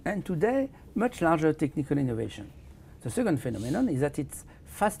innovation, and today, much larger technical innovation. The second phenomenon is that it's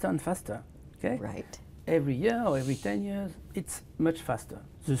faster and faster. Okay? Right. Every year or every 10 years, it's much faster.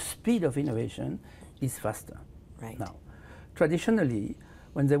 The speed of innovation is faster. Right. Now, traditionally,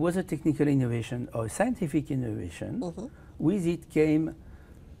 when there was a technical innovation or a scientific innovation, with it came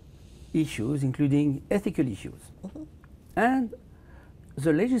issues, including ethical issues. And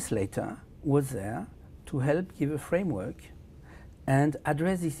the legislator was there to help give a framework and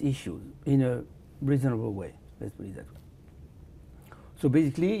address these issues in a reasonable way, let's put it that way. So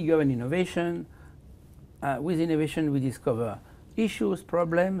basically, you have an innovation. With innovation, we discover issues,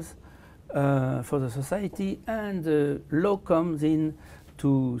 problems for the society, and the law comes in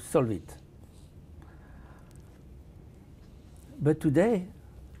to solve it. But today,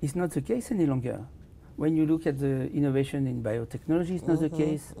 it's not the case any longer. When you look at the innovation in biotechnology, it's not the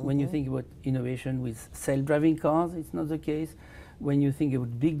case. When you think about innovation with self-driving cars, it's not the case. When you think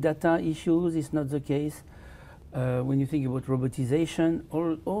about big data issues, it's not the case. When you think about robotization,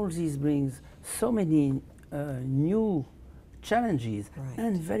 all this brings so many new challenges,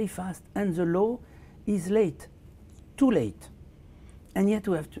 and very fast. And the law is late, too late. And yet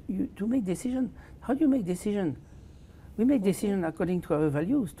we have to make decisions. How do you make decisions? We make decisions according to our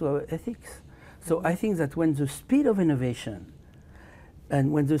values, to our ethics. So I think that when the speed of innovation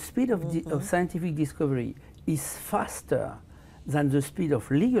and when the speed of scientific discovery is faster than the speed of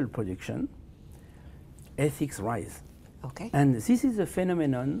legal production, ethics rise. Okay. And this is a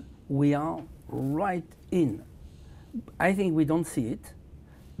phenomenon we are right in. I think we don't see it,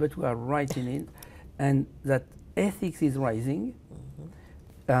 but we are right in it, and that ethics is rising.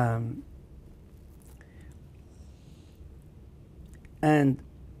 And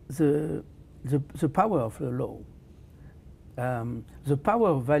the power of the law, the power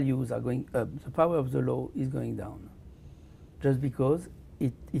of values are going up, the power of the law is going down, just because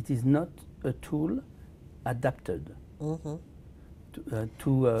it is not a tool adapted for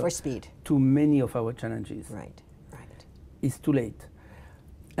speed to many of our challenges. Right, right. It's too late.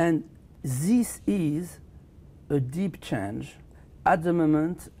 And this is a deep change. At the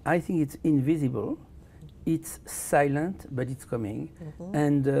moment, I think it's invisible. It's silent, but it's coming.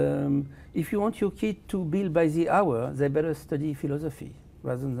 And if you want your kid to build by the hour, they better study philosophy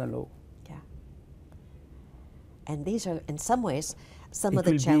rather than law. Yeah. And these are, in some ways, some of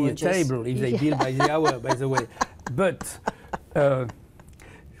the challenges. It will be terrible if they build by the hour, by the way. But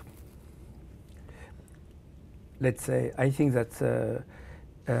let's say, I think that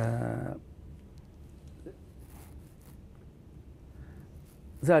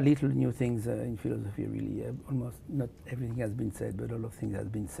there are little new things in philosophy, really. Almost not everything has been said, but a lot of things has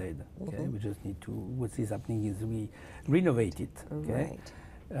been said. Okay, we just need to. What is happening is we renovate it. Okay,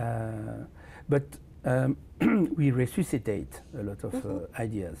 but we resuscitate a lot of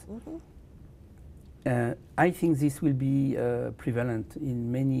ideas. I think this will be prevalent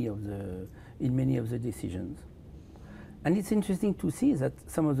in many of the decisions, and it's interesting to see that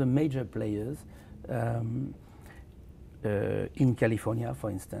some of the major players. In California,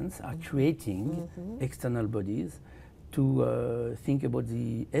 for instance, are creating external bodies to think about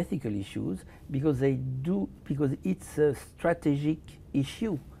the ethical issues because it's a strategic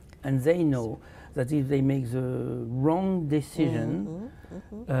issue, and they know that if they make the wrong decision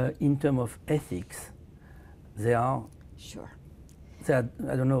in terms of ethics, they are Sure. I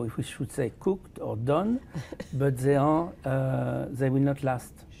don't know if we should say cooked or done, but they will not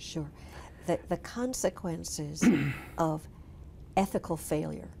last. Sure. The consequences of ethical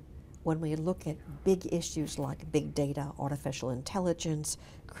failure, when we look at big issues like big data, artificial intelligence,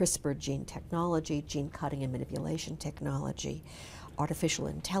 CRISPR gene technology, gene cutting and manipulation technology, artificial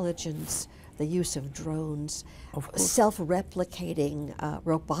intelligence, the use of drones, self-replicating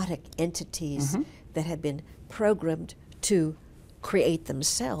robotic entities that have been programmed to create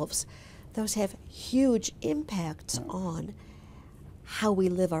themselves, those have huge impacts on how we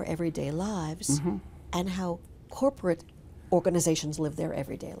live our everyday lives and how corporate organizations live their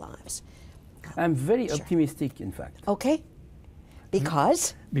everyday lives. I'm very optimistic, in fact. Okay.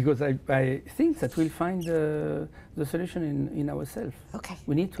 Because? Because I think that we'll find the solution in ourselves. Okay.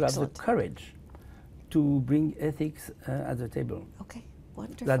 We need to have the courage to bring ethics at the table. Okay,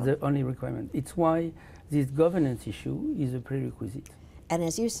 wonderful. That's the only requirement. It's why this governance issue is a prerequisite. And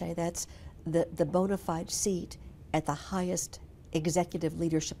as you say, that's the bona fide seat at the highest executive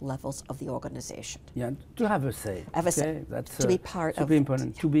leadership levels of the organization. Yeah, to have a say. Have a say. That's to be part super of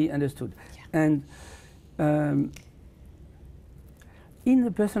important, to be understood. Yeah. And in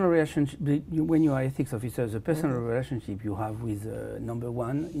the personal relationship, when you are ethics officer, the personal relationship you have with number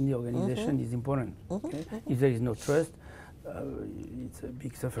one in the organization is important. Okay? If there is no trust, it's a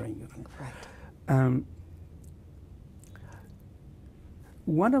big suffering. Okay? Right.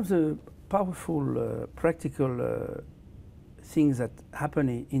 One of the powerful, practical things that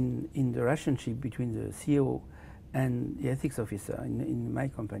happen in the relationship between the CEO and the ethics officer in my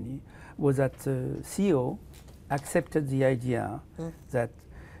company was that the CEO accepted the idea that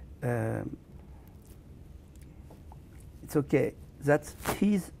it's okay, that's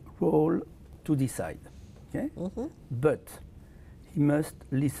his role to decide, okay? But he must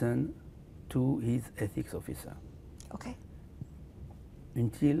listen to his ethics officer. Okay.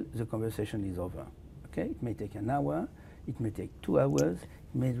 Until the conversation is over, okay? It may take an hour, it may take 2 hours,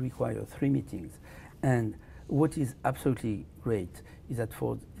 it may require 3 meetings. And what is absolutely great is that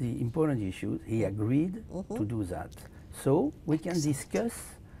for the important issues, he agreed to do that. So we can discuss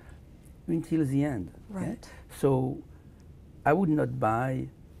until the end. Right. Okay? So I would not buy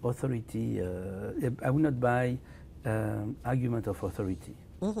authority, I would not buy argument of authority.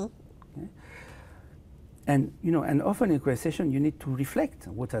 Okay? And, you know, and often in a conversation, you need to reflect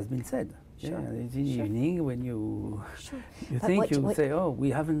what has been said. Sure. Yeah, in the evening, when you But think, you say, oh, we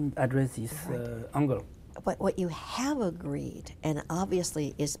haven't addressed this angle. But what you have agreed, and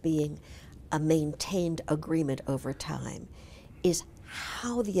obviously is being a maintained agreement over time, is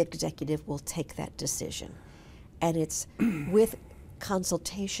how the executive will take that decision. And it's with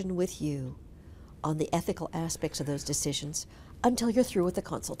consultation with you on the ethical aspects of those decisions until you're through with the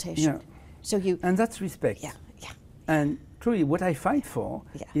consultation. Yeah. So you... And that's respect. Yeah, yeah. And truly, what I fight for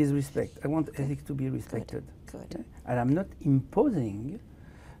is respect. I want ethics to be respected. Good. Okay? And I'm not imposing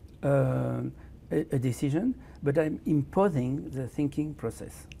a decision, but I'm imposing the thinking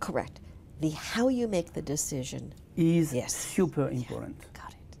process. Correct. The how you make the decision is super important.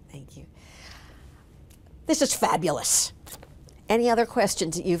 Got it. Thank you. This is fabulous. Any other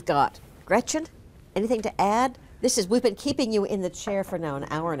questions that you've got? Gretchen, anything to add? We've been keeping you in the chair for now an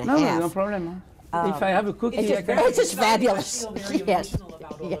hour and a half. No problem. If I have a cookie, I can... It's just fabulous. I feel very emotional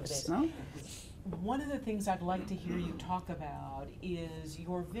about all of this. No? One of the things I'd like to hear you talk about is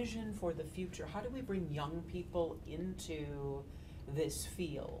your vision for the future. How do we bring young people into this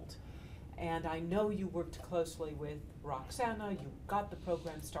field? And I know you worked closely with Roxana. You got the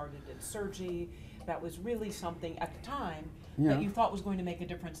program started at Sergi. That was really something at the time that you thought was going to make a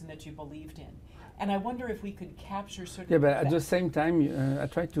difference and that you believed in. And I wonder if we could capture sort of... Yeah, but at the same time, I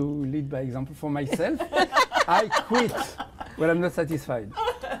try to lead by example for myself. I quit when I'm not satisfied.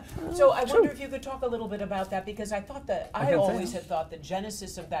 So I wonder if you could talk a little bit about that, because I thought that I always had thought the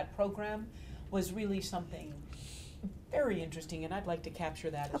genesis of that program was really something very interesting, and I'd like to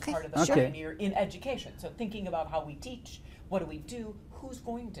capture that as part of the pioneer in education. So thinking about how we teach, what do we do, who's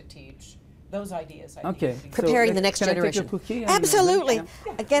going to teach, those ideas. I think preparing the next generation. Can I take a cookie? Absolutely.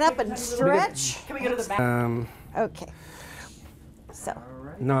 Get up and stretch. Can we go to the back? Okay. So. All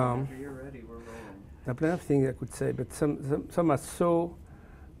right. No. Whenever you're ready, we're rolling. There are plenty of things I could say, but some are so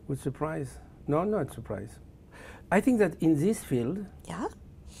with surprise. No, not surprise. I think that in this field,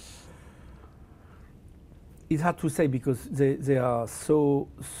 it's hard to say because they are so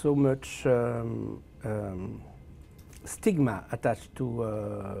much stigma attached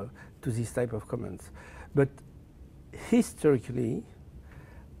to this type of comments. But historically,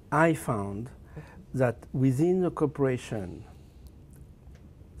 I found that within the corporation,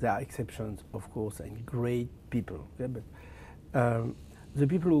 there are exceptions, of course, and great people. Okay? But the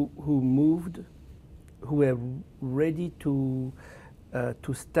people who moved, who were ready to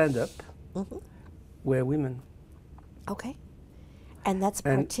stand up, were women. Okay. And that's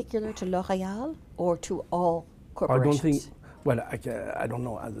particular to L'Oréal or to all corporations? I don't think, well, I don't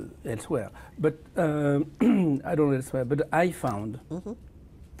know elsewhere, but I don't know elsewhere, but I found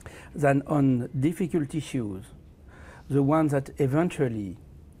that on difficult issues, the ones that eventually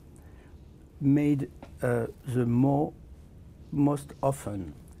made the most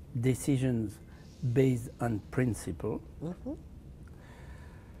often decisions based on principle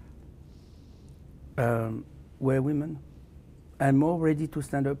were women, and more ready to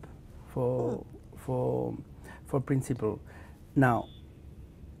stand up for principle. Now,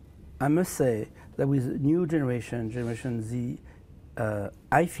 I must say that with new Generation Z,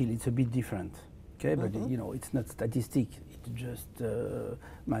 I feel it's a bit different. Okay, but you know, it's not statistic. It's just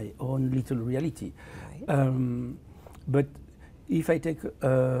my own little reality. Right. But if I take,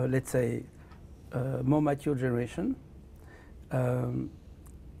 let's say, more mature generation,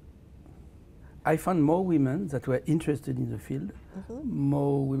 I found more women that were interested in the field,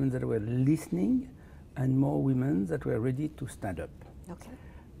 more women that were listening, and more women that were ready to stand up. Okay.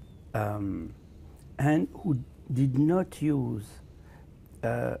 And who did not use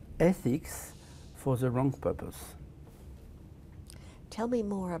ethics for the wrong purpose. Tell me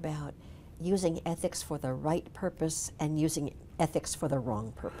more about using ethics for the right purpose and using ethics for the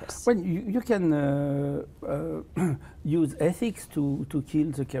wrong purpose. Well, you can use ethics to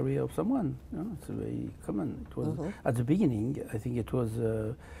kill the career of someone. You know, it's very common. It was at the beginning. I think it was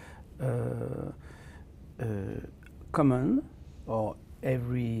common, or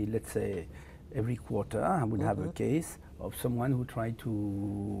let's say, every quarter I would have a case of someone who tried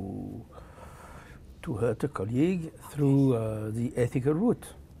to hurt a colleague through the ethical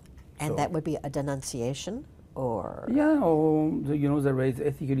route. And So that would be a denunciation, or? yeah, or you know, they raise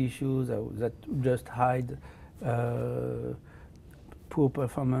ethical issues that just hide poor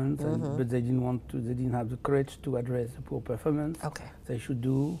performance, but they didn't have the courage to address the poor performance. Okay. They should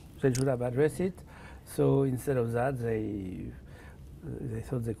have addressed it. So instead of that, they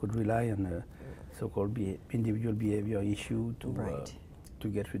thought they could rely on a so-called individual behavior issue to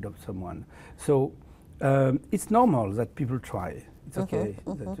get rid of someone. So it's normal that people try. It's okay.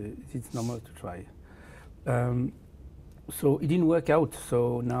 It's normal to try. So it didn't work out.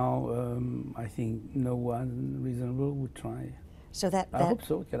 So now I think no one reasonable would try. So that I hope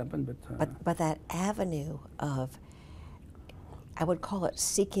so. It can happen, but that avenue of, I would call it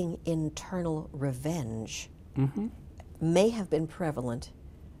seeking internal revenge, may have been prevalent,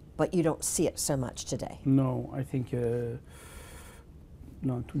 but you don't see it so much today. No, I think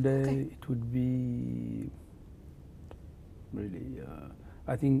no. Today it would be really.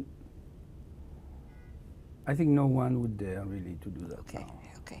 I think no one would dare really to do that. Okay. Now.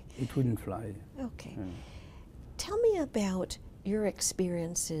 Okay. It wouldn't fly. Okay. Tell me about your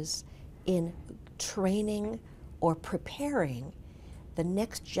experiences in training or preparing the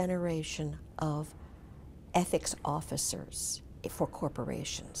next generation of ethics officers for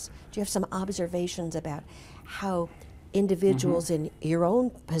corporations. Do you have some observations about how individuals in your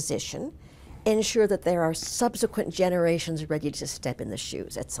own position ensure that there are subsequent generations ready to step in the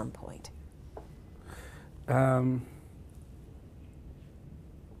shoes at some point?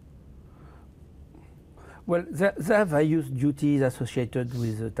 Well, there are various duties associated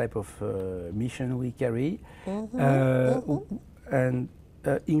with the type of mission we carry, and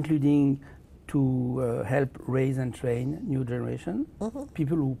including to help raise and train new generation,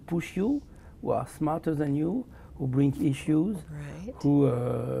 people who push you, who are smarter than you, who bring issues,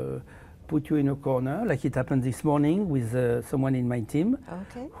 who put you in a corner, like it happened this morning with someone in my team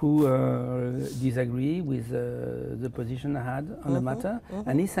who disagree with the position I had on the matter,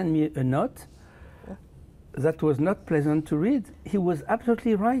 and he sent me a note that was not pleasant to read. He was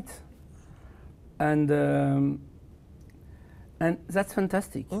absolutely right, and that's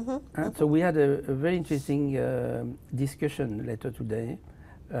fantastic. So we had a very interesting discussion later today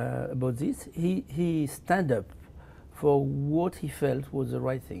about this. He stand up for what he felt was the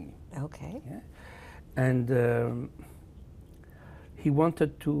right thing. Okay. Yeah? And he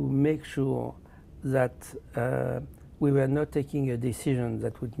wanted to make sure that we were not taking a decision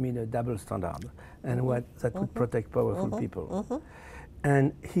that would mean a double standard and that would protect powerful people.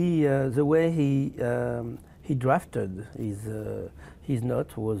 And he, the way he drafted his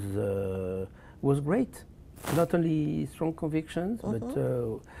note was great. not only strong convictions, but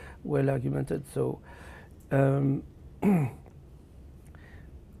well argumented. So, and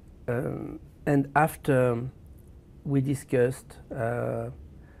after we discussed,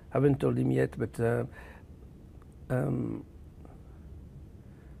 haven't told him yet, but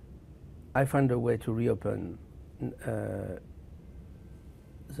I found a way to reopen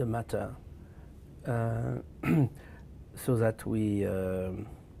the matter, so that we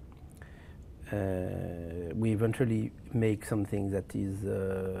eventually make something that is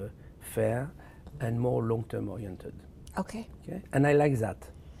fair and more long-term oriented. Okay. Okay, and I like that.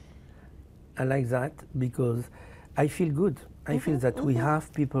 I like that because I feel good. I feel that we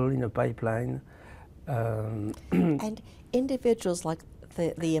have people in a pipeline. And individuals like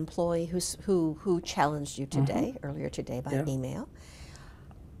the employee who challenged you today, earlier today by email,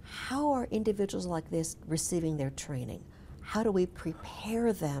 how are individuals like this receiving their training? How do we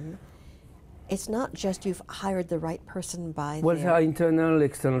prepare them? It's not just you've hired the right person by well, there are internal,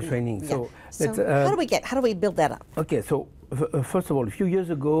 external training. Yeah. So, how do we build that up? Okay, so first of all, a few years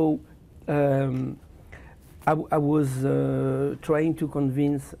ago, I was trying to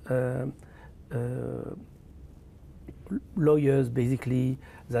convince lawyers basically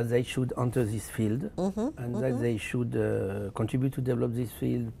that they should enter this field and that they should contribute to develop this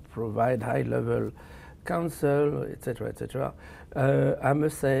field, provide high-level counsel, etc., etc. I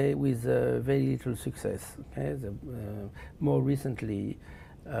must say with very little success. Okay? More recently,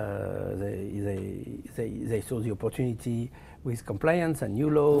 they saw the opportunity with compliance and new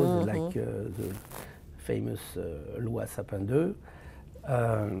laws like the famous Loi Sapin 2,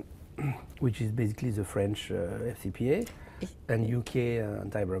 which is basically the French FCPA and UK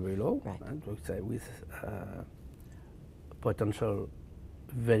anti-bribery law, right. With potential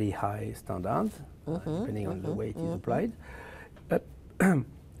very high standards, depending on the way it is applied.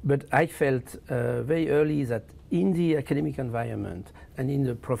 But I felt very early that in the academic environment and in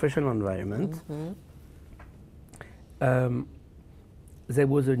the professional environment, there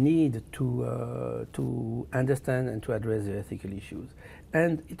was a need to understand and to address the ethical issues.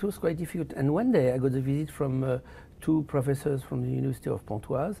 And it was quite difficult. And one day I got a visit from two professors from the University of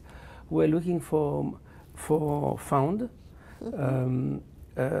Pontoise who were looking for fund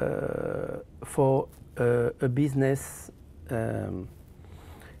for a business, a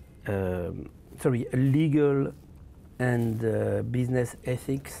legal and business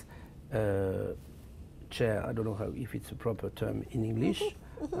ethics chair. I don't know if it's a proper term in English.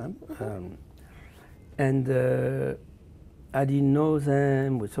 And I didn't know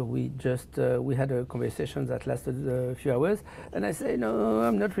them, so we just we had a conversation that lasted a few hours. And I said, no,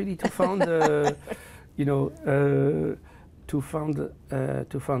 I'm not ready to found, to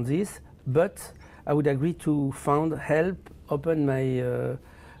found this, but I would agree to help open my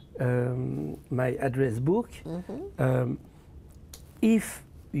my address book if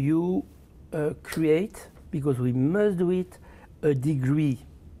you create, because we must do it, a degree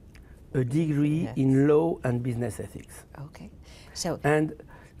in law and business ethics. Okay.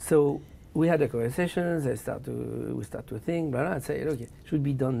 So we had a conversation. We start to think, but I say, okay, it should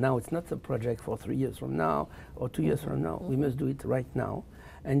be done now. It's not a project for 3 years from now or 2 years from now. We must do it right now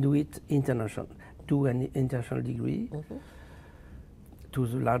and do it international. Do an international degree to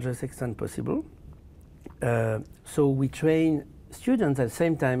the largest extent possible. So we train students at the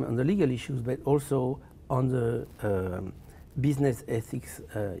same time on the legal issues, but also on the business ethics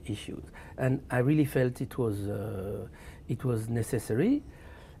issues. And I really felt it was necessary.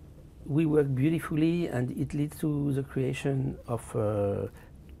 We work beautifully, and it leads to the creation of, to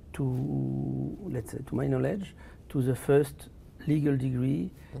my knowledge, to the first legal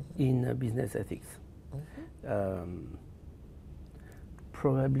degree in business ethics,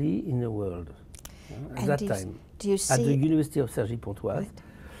 probably in the world. At that time, at the University of Cergy-Pontoise,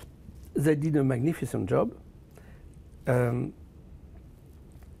 they did a magnificent job.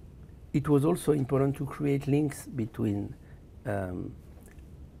 It was also important to create links between the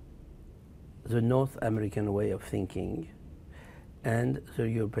North American way of thinking and the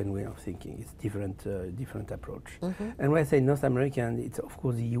European way of thinking. It's different approach. And when I say North American, it's of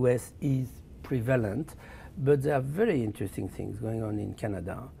course the US is prevalent, but there are very interesting things going on in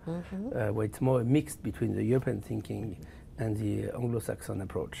Canada, where it's more mixed between the European thinking and the Anglo-Saxon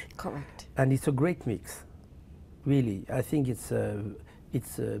approach. Correct. And it's a great mix, really. I think it's a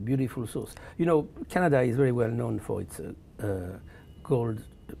beautiful source. You know, Canada is very well known for its gold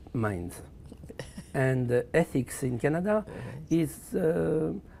mines. And ethics in Canada is,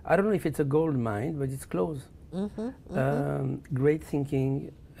 I don't know if it's a gold mine, but it's close. Great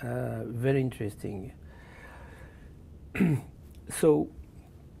thinking, very interesting. So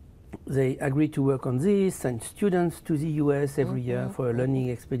they agreed to work on this, send students to the US every year for a learning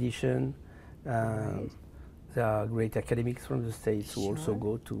expedition. There are great academics from the States who also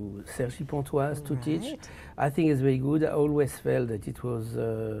go to Cergy-Pontoise to teach. I think it's very good. I always felt that it was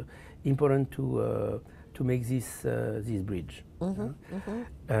important to make this bridge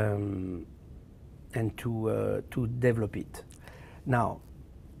and to develop it. Now,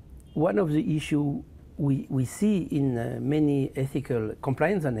 one of the issues we see in many ethical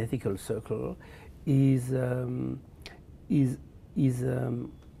compliance and ethical circles is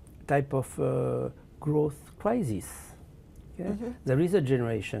type of growth crisis. Okay? There is a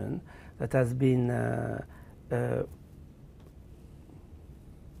generation that has been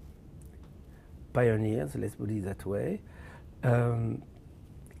pioneers, let's put it that way,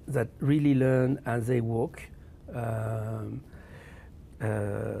 that really learn as they walk,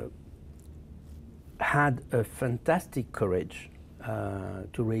 had a fantastic courage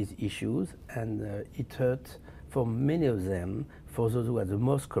to raise issues, and it hurt for many of them. For those who had the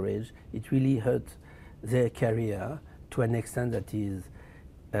most courage, it really hurt their career to an extent that is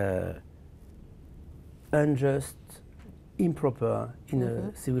unjust, improper in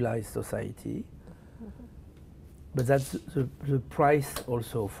a civilized society. But that's the price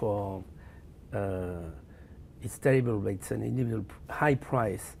also for, it's terrible, but it's an individual high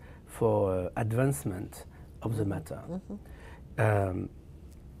price for advancement of the matter.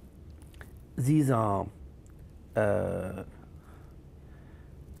 These are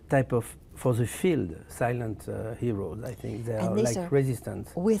type of, for the field, silent heroes. I think they are like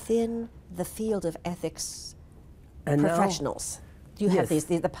resistance. Within the field of ethics and professionals. Do you have these,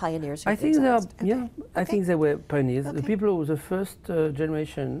 the pioneers? I think they are, I think they were pioneers. The people who were the first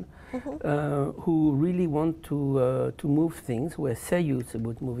generation who really want to move things, were serious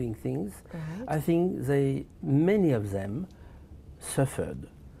about moving things. I think many of them suffered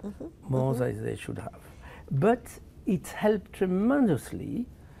more than they should have. But it helped tremendously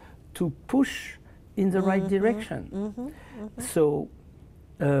to push in the right direction. So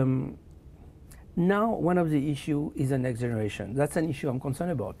now one of the issues is the next generation. That's an issue I'm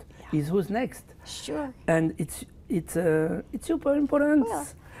concerned about. Is who's next? Sure. And it's super important. Well.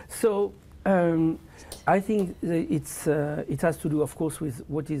 So I think it has to do, of course, with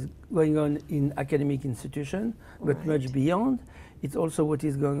what is going on in academic institutions, but much beyond. It's also what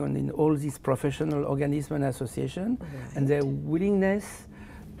is going on in all these professional organisms and associations, and their willingness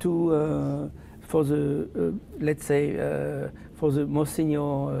to, for the, let's say, for the most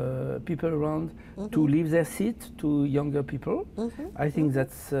senior people around, to leave their seat to younger people. I think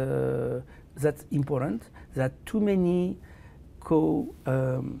that's important. That too many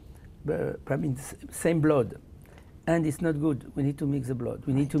same blood, and it's not good. We need to mix the blood.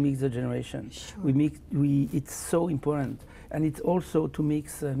 We need to mix the generation. Sure. It's so important, and it's also to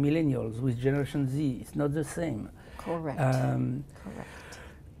mix millennials with Generation Z. It's not the same. Correct. Correct.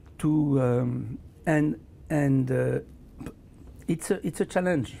 It's a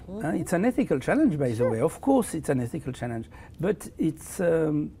challenge. It's an ethical challenge, by the way. Of course, it's an ethical challenge, but it's.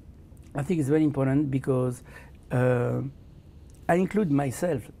 I think it's very important because I include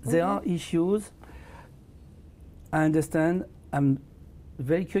myself. There are issues. I understand. I'm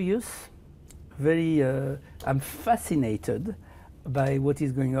very curious. I'm fascinated by what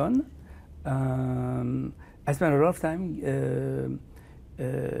is going on. I spend a lot of time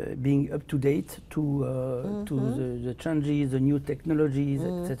being up to date to the changes, the new technologies,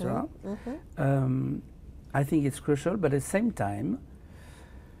 etc. I think it's crucial, but at the same time,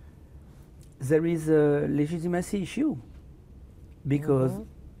 there is a legitimacy issue, because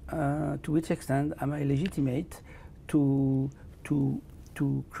to which extent am I legitimate to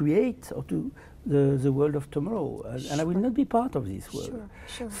create or to the world of tomorrow? And I will not be part of this world.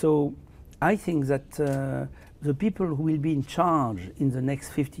 So I think that the people who will be in charge in the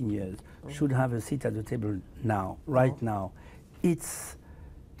next 15 years should have a seat at the table now, right now. It's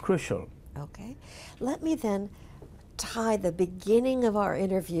crucial. Okay. Let me then tie the beginning of our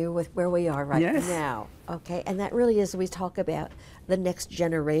interview with where we are right now. Okay. And that really is, we talk about the next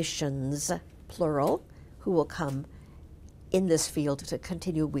generations, plural, who will come in this field to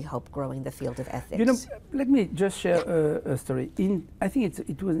continue, we hope, growing the field of ethics. You know, let me just share a story. I think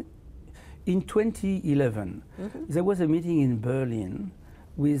it was in 2011, there was a meeting in Berlin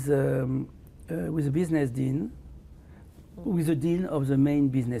with a business dean, with the dean of the main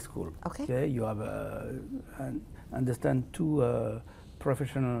business school. Okay, you have, understand, two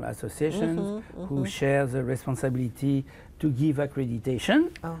professional associations who share the responsibility to give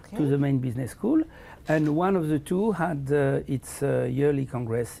accreditation to the main business school, and one of the two had its yearly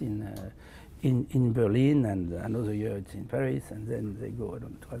congress in Berlin, and another year it's in Paris, and then they go to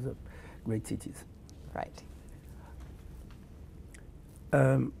other great cities. Right.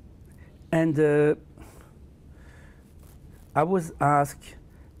 And I was asked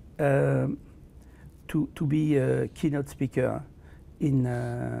to be a keynote speaker in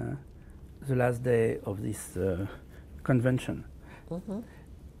the last day of this convention.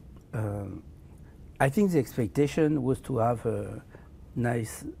 I think the expectation was to have a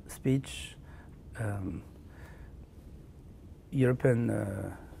nice speech,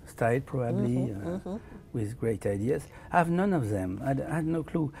 European style probably, with great ideas. I have none of them. I had no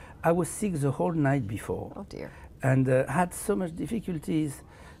clue. I was sick the whole night before. Oh dear. And had so much difficulties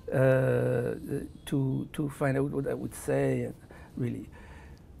to find out what I would say, really.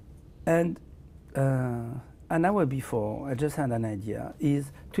 And an hour before, I just had an idea,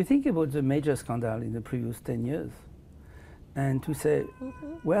 is to think about the major scandal in the previous 10 years and to say,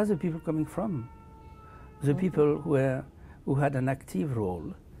 where are the people coming from? The people who had an active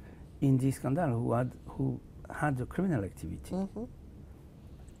role in this scandal, who had the criminal activity.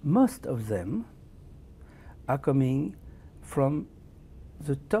 Most of them are coming from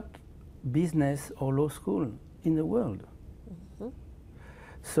the top business or law school in the world.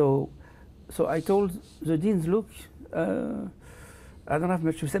 So I told the deans, look, I don't have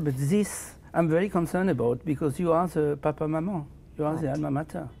much to say, but this I'm very concerned about, because you are the papa maman, you are the alma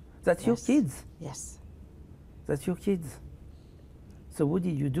mater. That's your kids. Yes. That's your kids. So what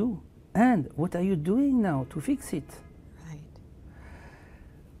did you do? And what are you doing now to fix it? Right.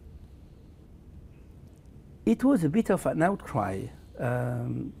 It was a bit of an outcry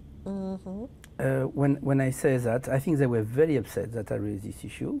when I say that. I think they were very upset that I raised this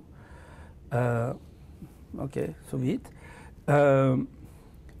issue. Okay, so be it.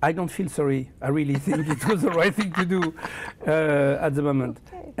 I don't feel sorry. I really think it was the right thing to do at the moment.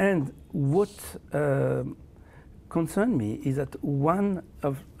 Okay. And what concerned me is that one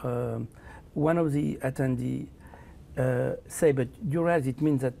of the attendees say, but you're right, it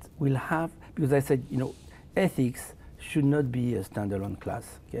means that we'll have, because I said, you know, ethics should not be a standalone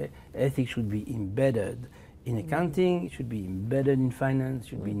class. Okay, ethics should be embedded in accounting, should be embedded in finance,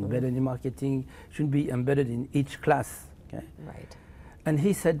 should be embedded in marketing, should be embedded in each class. Okay. Right. And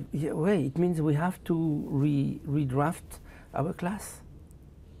he said, yeah, wait, it means we have to redraft our class.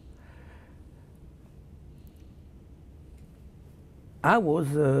 I was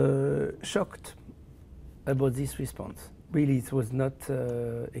shocked about this response. Really, it was not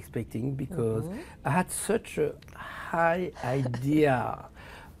expecting, because I had such a high idea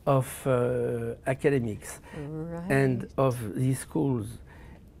of academics and of these schools,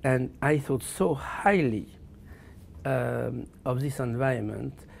 and I thought so highly of this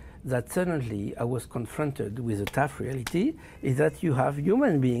environment that suddenly I was confronted with a tough reality, is that you have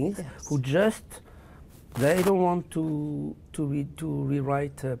human beings who just, they don't want to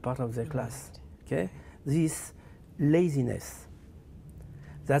rewrite part of their class. Okay, this laziness,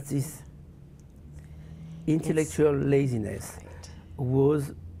 that is intellectual laziness,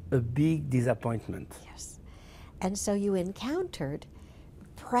 was a big disappointment. Yes. And so you encountered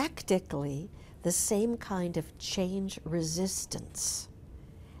practically the same kind of change resistance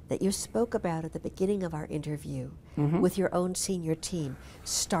that you spoke about at the beginning of our interview with your own senior team.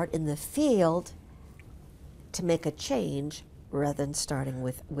 Start in the field to make a change rather than starting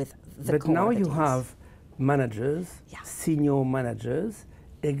with the But core now of the you teams. have managers, senior managers,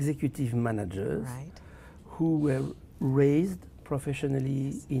 executive managers, who were raised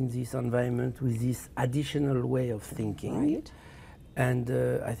professionally in this environment with this additional way of thinking. And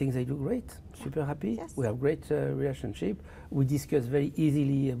I think they do great, super happy. We have great relationship. We discuss very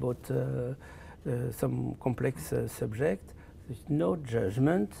easily about some complex subject. There's no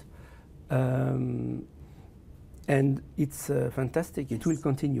judgment. And it's fantastic. It will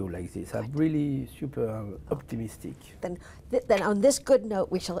continue like this. I'm really super optimistic. Then on this good note,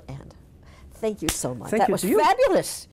 we shall end. Thank you so much. Thank That you was to you. fabulous.